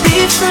can't just be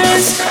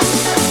friends.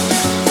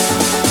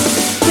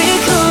 We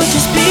can't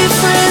just be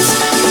friends.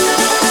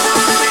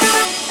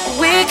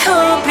 We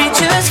can't be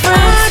just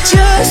friends. I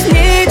just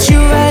need you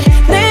right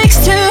next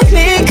to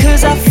me,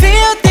 'cause I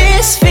feel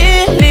this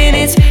feeling.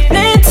 It's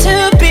meant to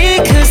be,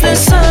 'cause the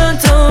sun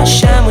don't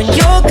shine when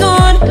you're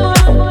gone.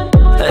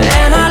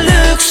 And I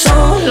look so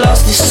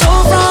lost, it's so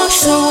wrong.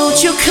 So won't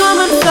you come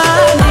and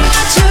find me?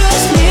 I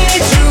just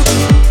need you.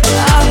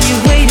 I'll be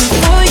waiting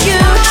for you.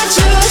 I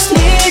just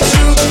need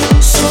you.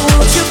 So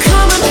won't you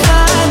come and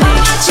find me?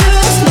 I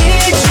just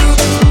need you.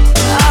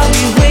 I'll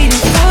be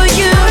waiting for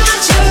you. I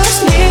just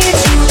need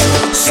you.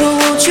 So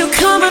won't you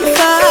come and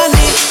find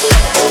me?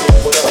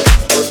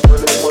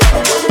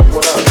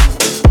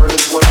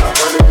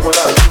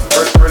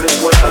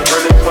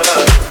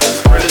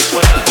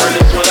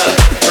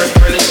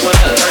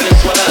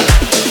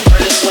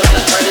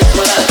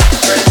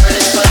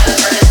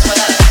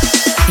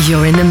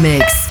 You're in the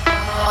mix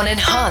on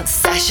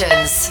Enhanced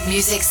Sessions.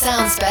 Music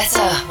sounds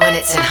better when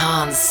it's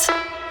enhanced.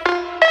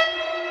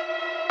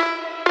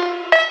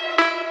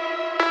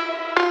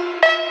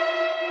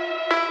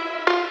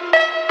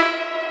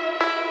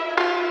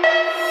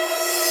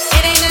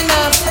 It ain't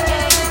enough.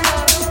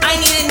 I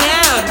need it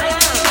now.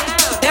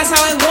 That's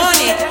how I want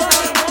it.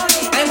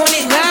 I want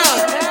it loud.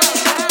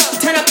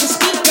 Turn up the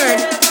speaker.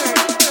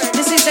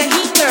 This is the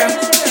heater.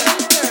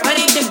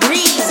 100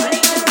 degrees.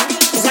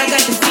 'Cause I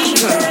got the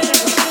fever.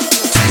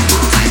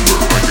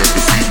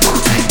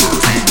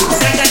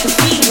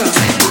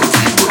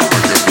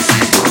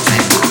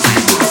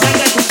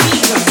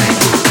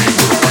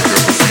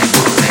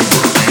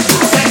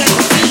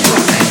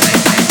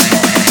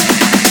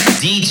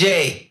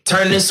 DJ,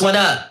 turn this one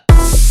up.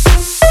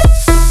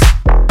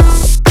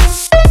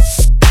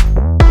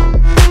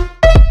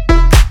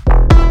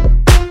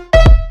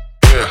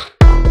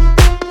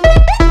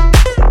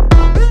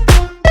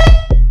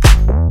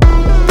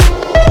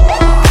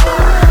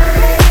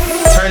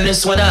 Turn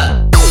this one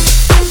up.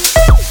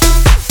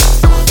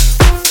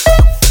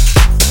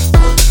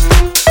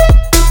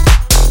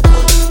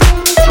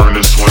 Turn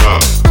this one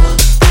up.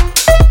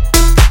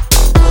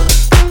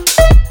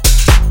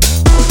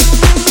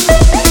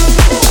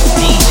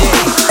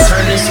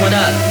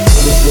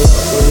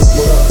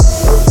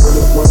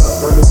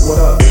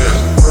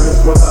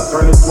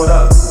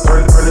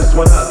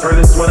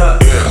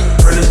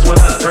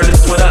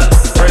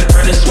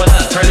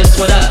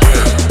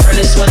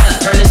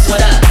 Turn this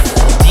one up.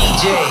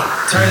 DJ,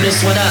 turn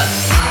this one up.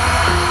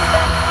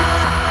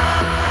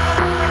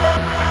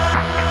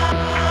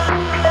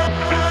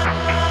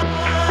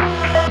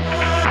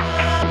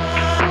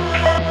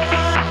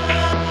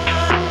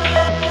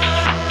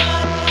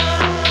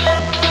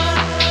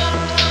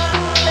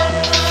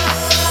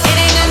 It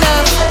ain't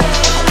enough.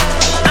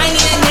 I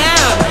need it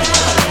now.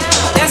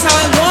 That's how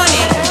I want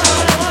it.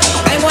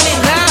 I want it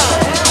loud.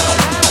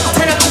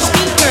 Turn up the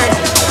speaker.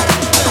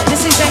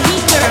 This is the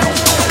heater.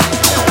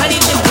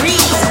 100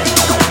 degrees.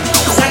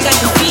 'Cause I got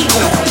the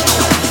fever.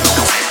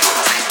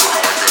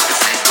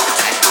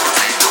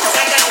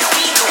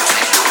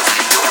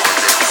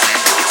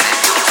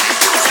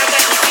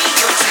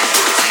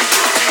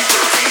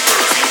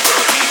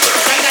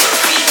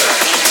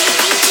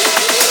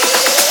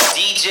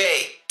 DJ,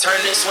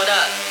 turn this one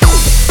up.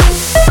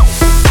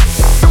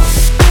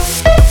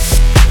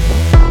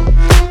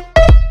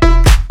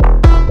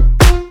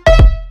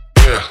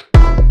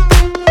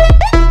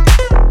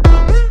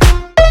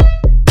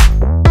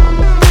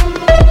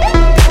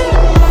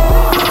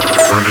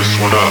 Turn this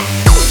one up.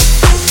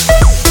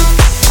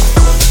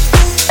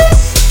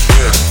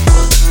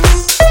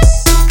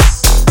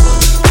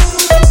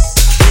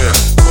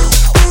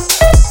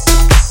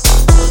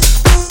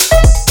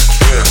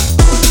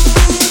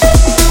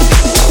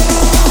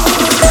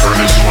 Turn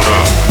this one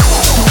up.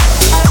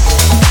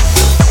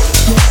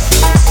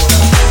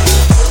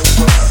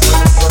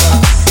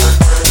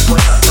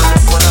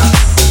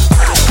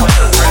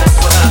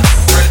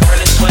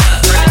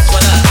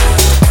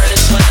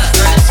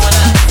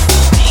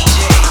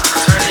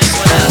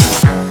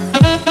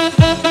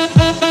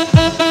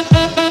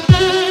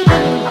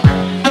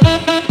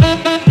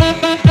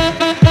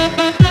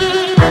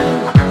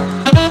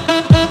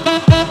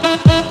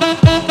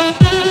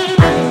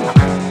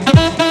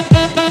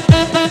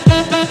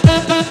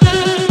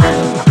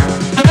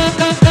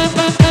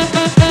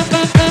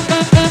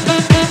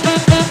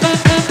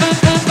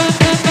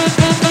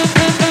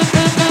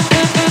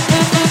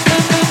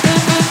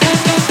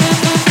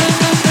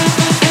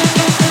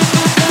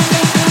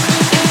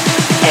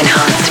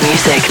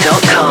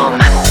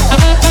 enhancedmusic.com.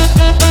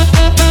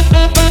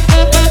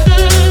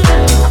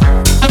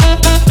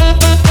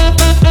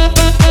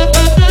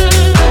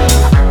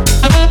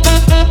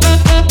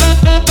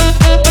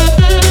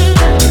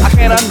 I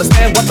can't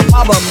understand what the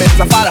problem is.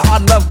 I find it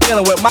hard enough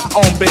dealing with my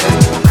own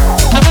business.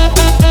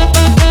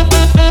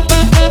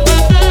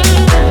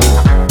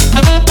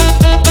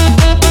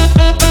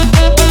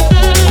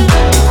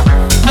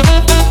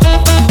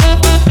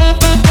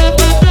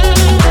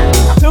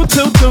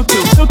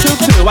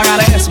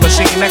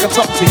 can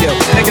talk to you.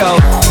 Here go.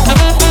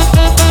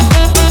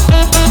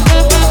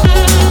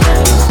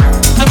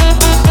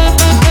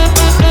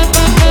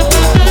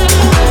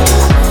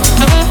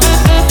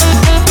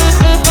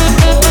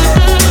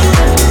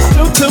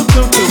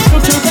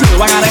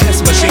 I got an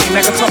answer machine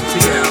that can talk to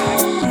you.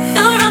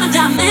 You're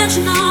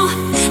undimensional,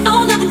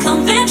 no nothing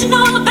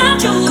conventional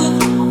about you.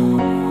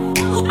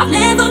 I've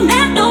never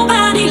met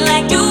nobody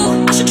like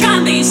you. I should try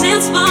and be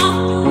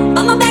sensible,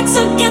 but my back's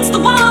against the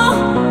wall.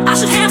 I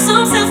should have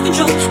some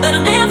self-control, but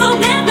I never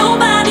met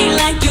nobody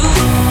like you.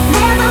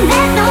 Never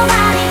met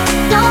nobody,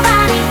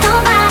 nobody,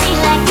 nobody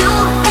like you.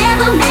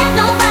 Never met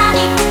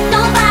nobody,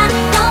 nobody,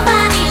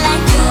 nobody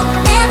like you.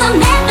 Never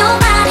met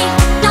nobody,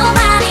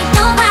 nobody,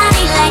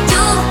 nobody like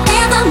you.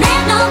 Never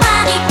met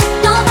nobody,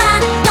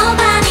 nobody,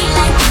 nobody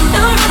like you.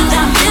 You're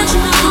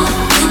undimensional,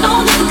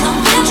 no nothing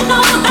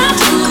conventional about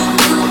you.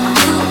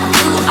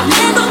 I've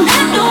never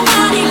met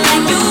nobody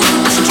like you.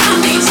 I should try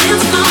and be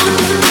sensible,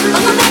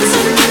 but my back's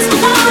against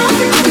the wall.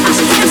 I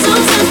should have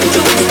some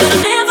self-control, but I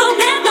never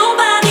met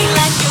nobody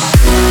like you.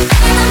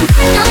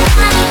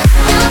 Nobody,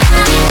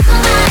 nobody,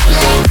 nobody like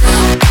you.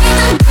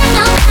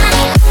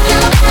 Nobody, nobody,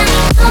 nobody like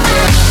you.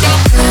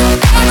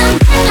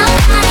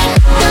 Nobody,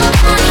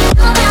 nobody,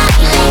 nobody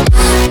like you.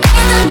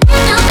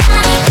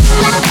 Nobody,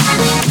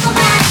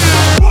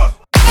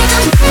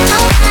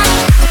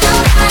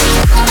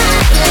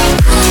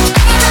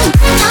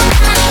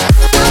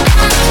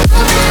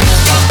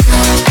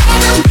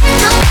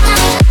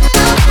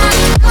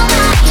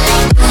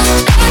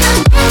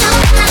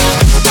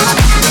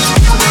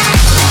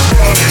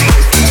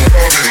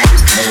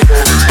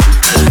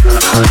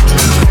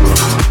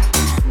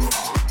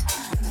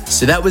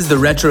 So that was the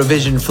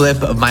Retrovision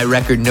flip of my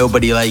record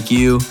Nobody Like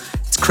You.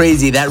 It's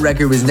crazy, that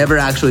record was never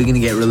actually going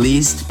to get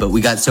released, but we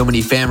got so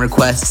many fan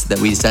requests that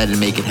we decided to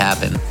make it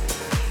happen.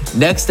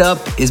 Next up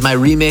is my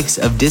remix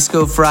of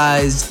Disco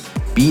Fry's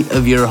Beat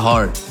of Your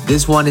Heart.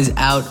 This one is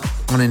out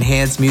on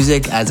Enhanced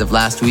Music as of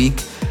last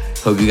week.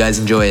 Hope you guys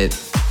enjoy it.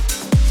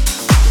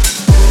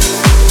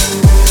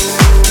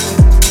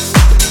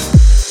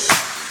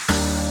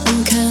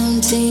 I'm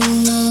counting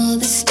all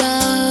the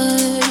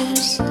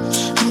stars.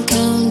 I'm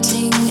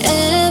counting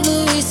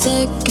every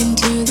second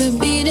to the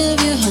beat of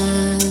your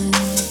heart.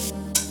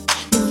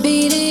 The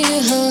beat of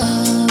your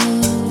heart.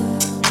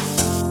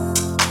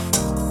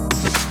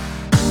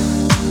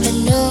 I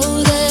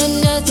know that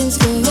nothing's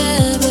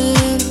forever,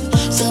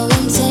 so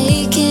I'm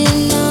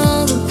taking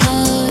all the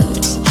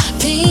parts,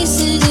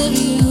 pieces of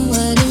you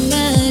I'd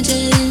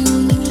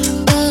imagined.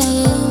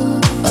 Oh,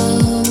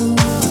 oh.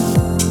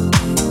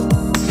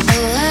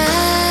 Oh,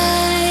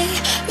 I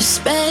will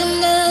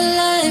spend a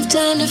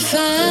lifetime to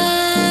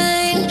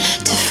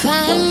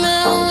find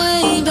my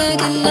way back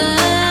in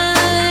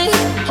life.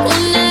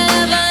 Will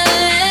never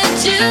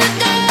let you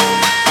down.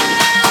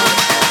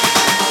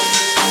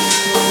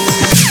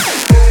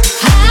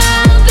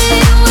 I'll be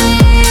where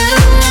you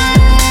are,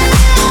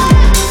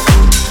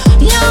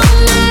 no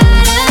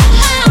matter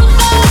how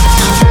far.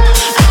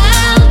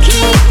 I'll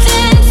keep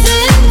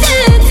dancing,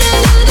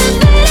 dancing to the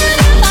beat of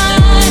your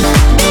heart,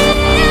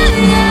 beat of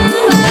your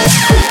heart.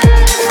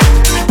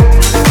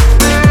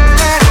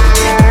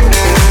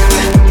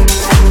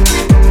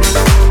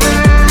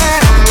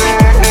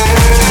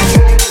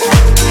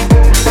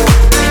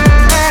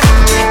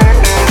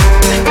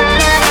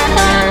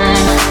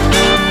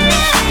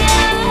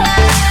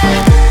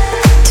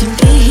 To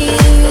be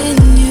here in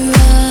your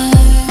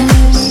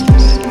arms,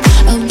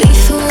 I'll be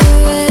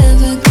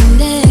forever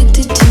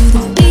connected to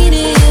the beat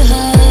of your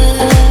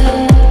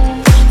heart,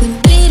 the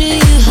beat of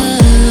your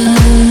heart.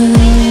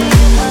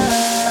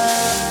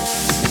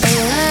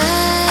 Oh,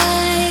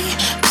 I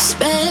will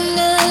spend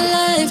a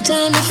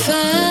lifetime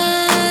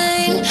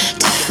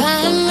to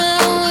find my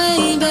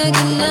way back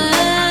in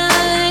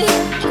life.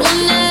 Will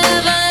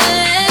never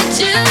let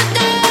you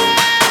down.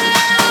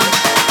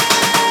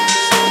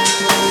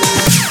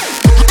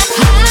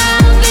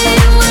 I'll be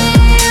where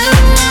you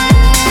are,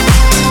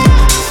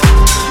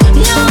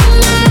 no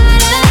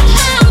matter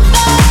how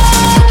far.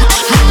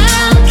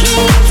 I'll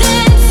keep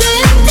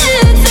dancing,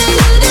 dancing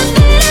to the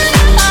beat of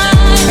your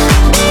heart,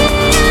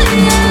 beat of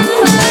your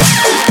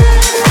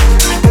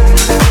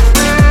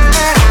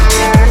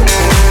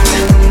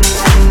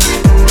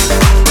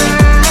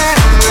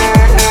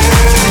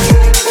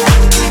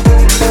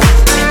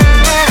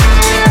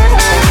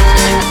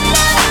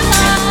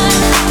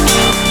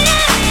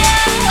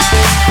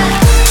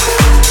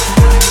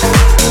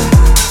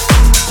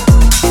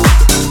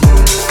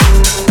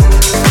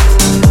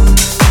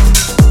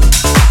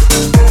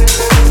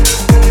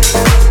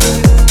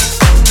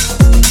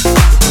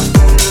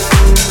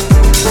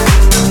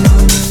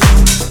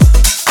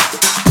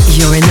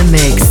You're in the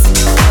mix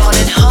on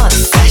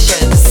Enhanced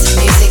Sessions.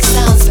 Music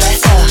sounds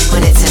better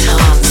when it's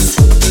enhanced.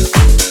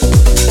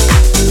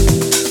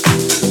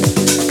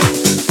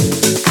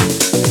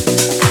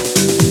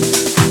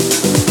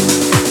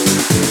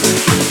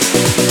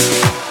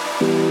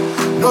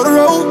 Know the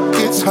road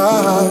gets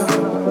hard,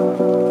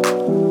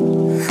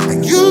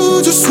 and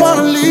you just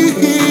wanna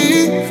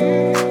leave.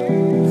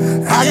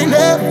 I I ain't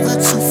never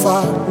too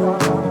far.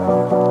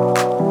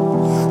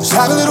 Just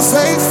have a little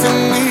faith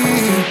in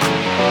me.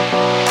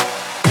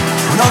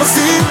 And all the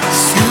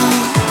fears you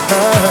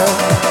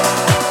have,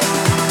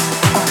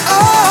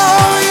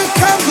 oh, you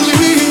can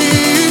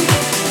believe.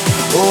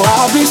 Oh,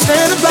 I'll be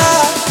standing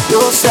by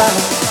your side.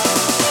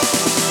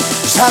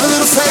 Just have a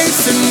little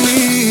faith in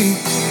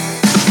me.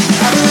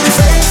 Have a little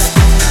faith.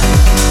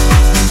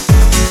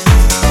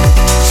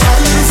 Just have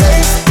a little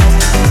faith.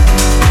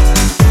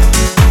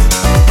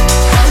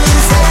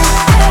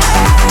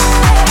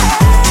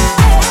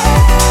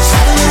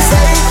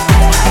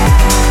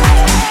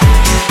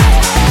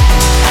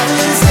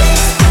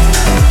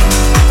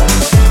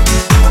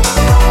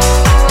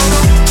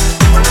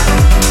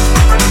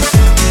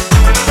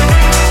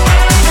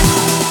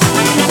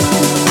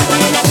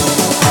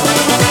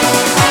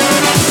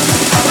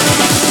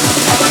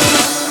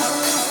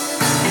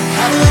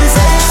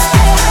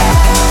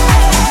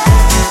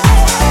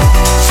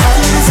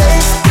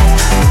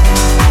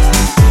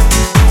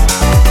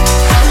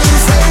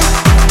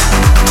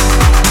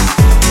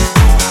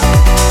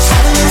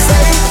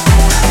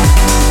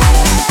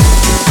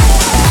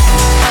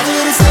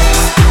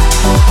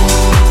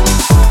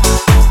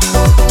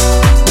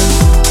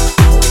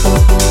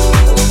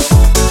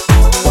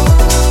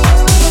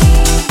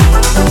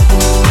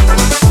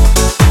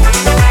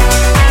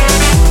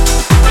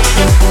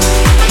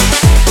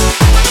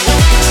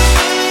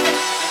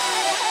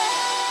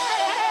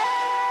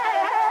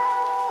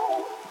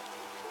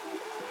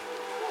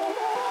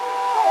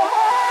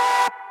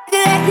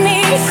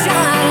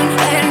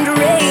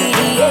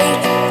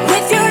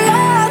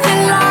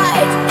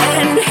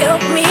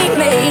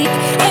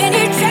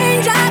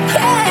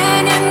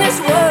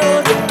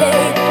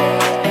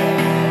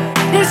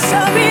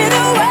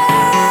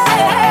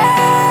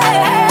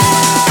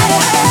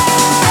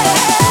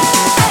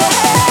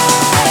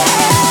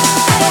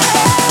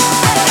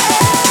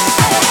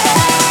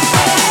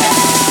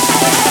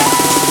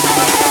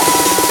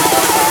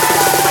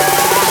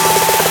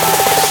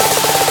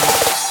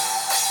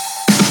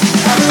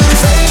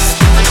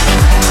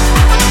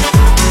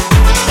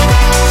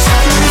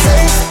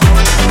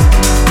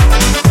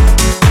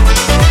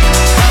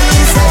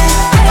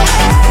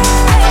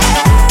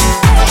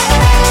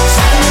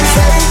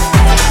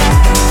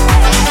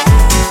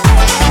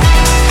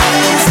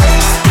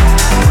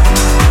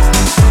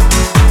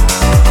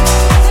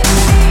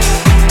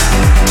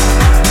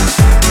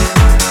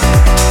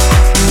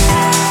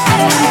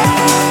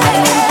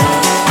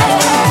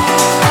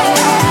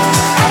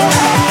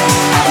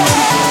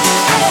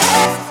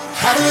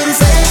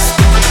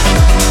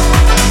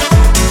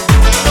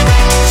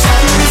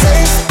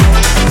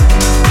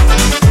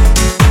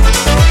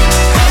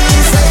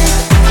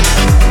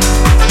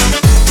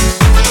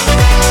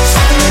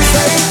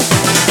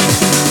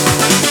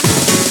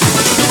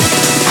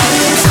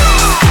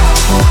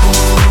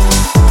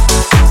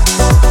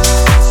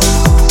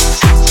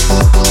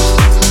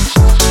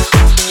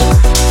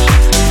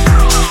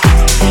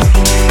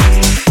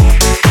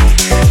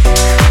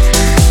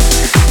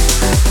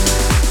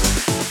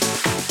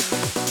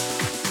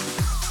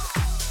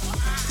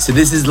 So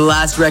this is the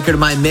last record of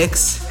my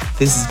mix.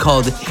 This is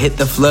called Hit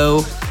the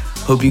Flow.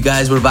 Hope you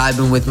guys were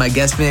vibing with my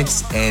guest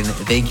mix, and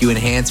thank you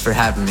Enhance for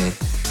having me.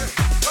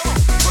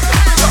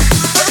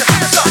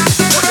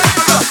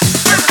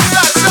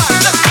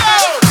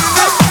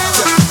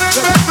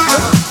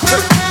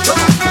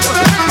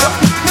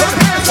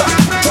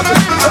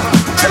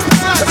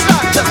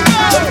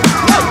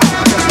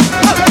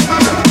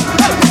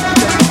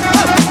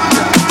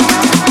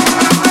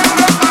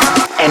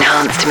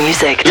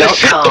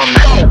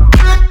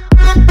 EnhancedMusic.com.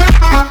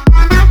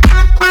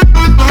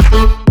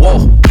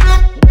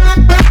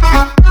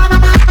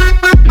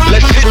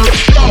 Let's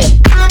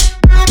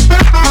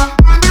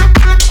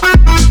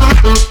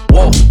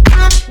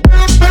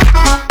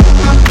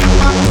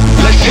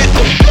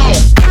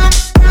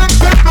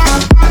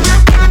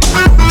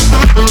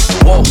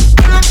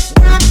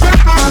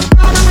the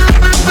floor.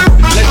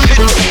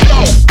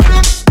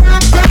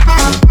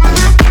 Whoa.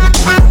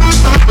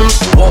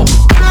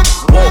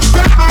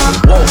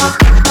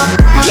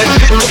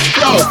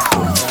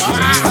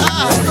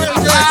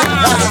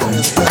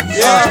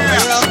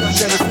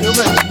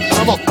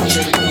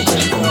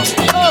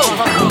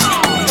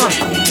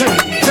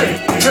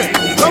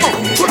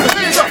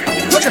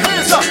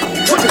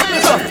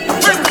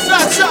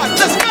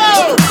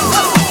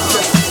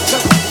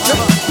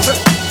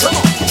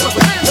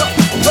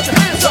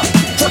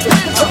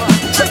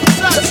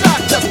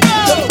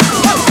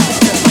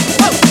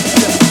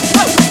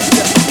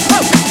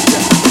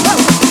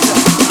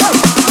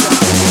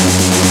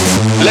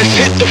 Let's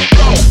hit the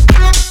floor.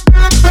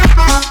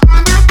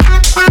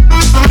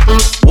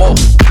 Whoa.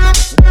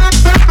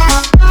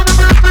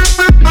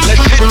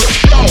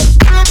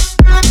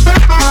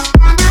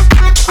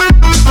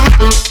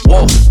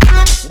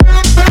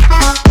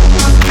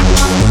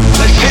 Let's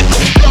hit the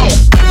floor.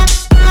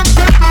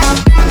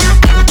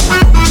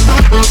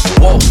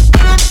 Whoa.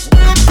 Let's hit the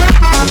floor.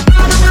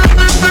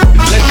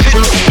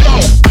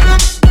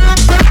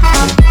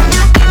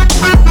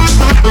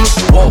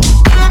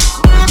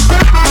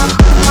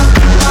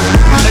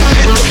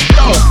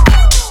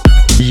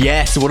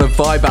 vibes. What a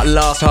vibe that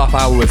last half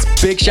hour was.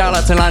 Big shout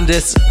out to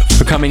Landis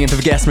for coming in for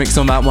the guest mix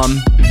on that one.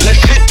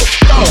 Let's hit the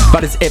floor.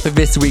 That is it for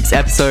this week's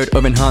episode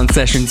of Enhanced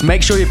Sessions.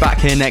 Make sure you're back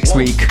here next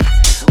week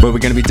where we're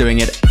going to be doing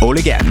it all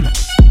again.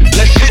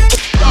 Let's hit the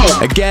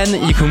floor.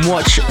 Again, you can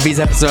watch these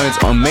episodes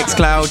on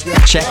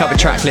Mixcloud. Check out the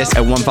tracklist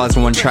at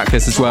 1001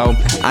 Tracklist as well.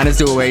 And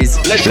as always,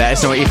 let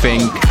us know what you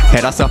think.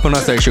 Hit us up on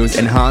our socials,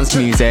 Enhanced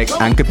Music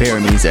and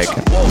Kapira Music.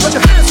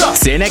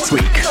 See you next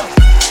week.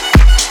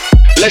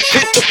 Let's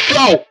hit the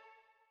floor.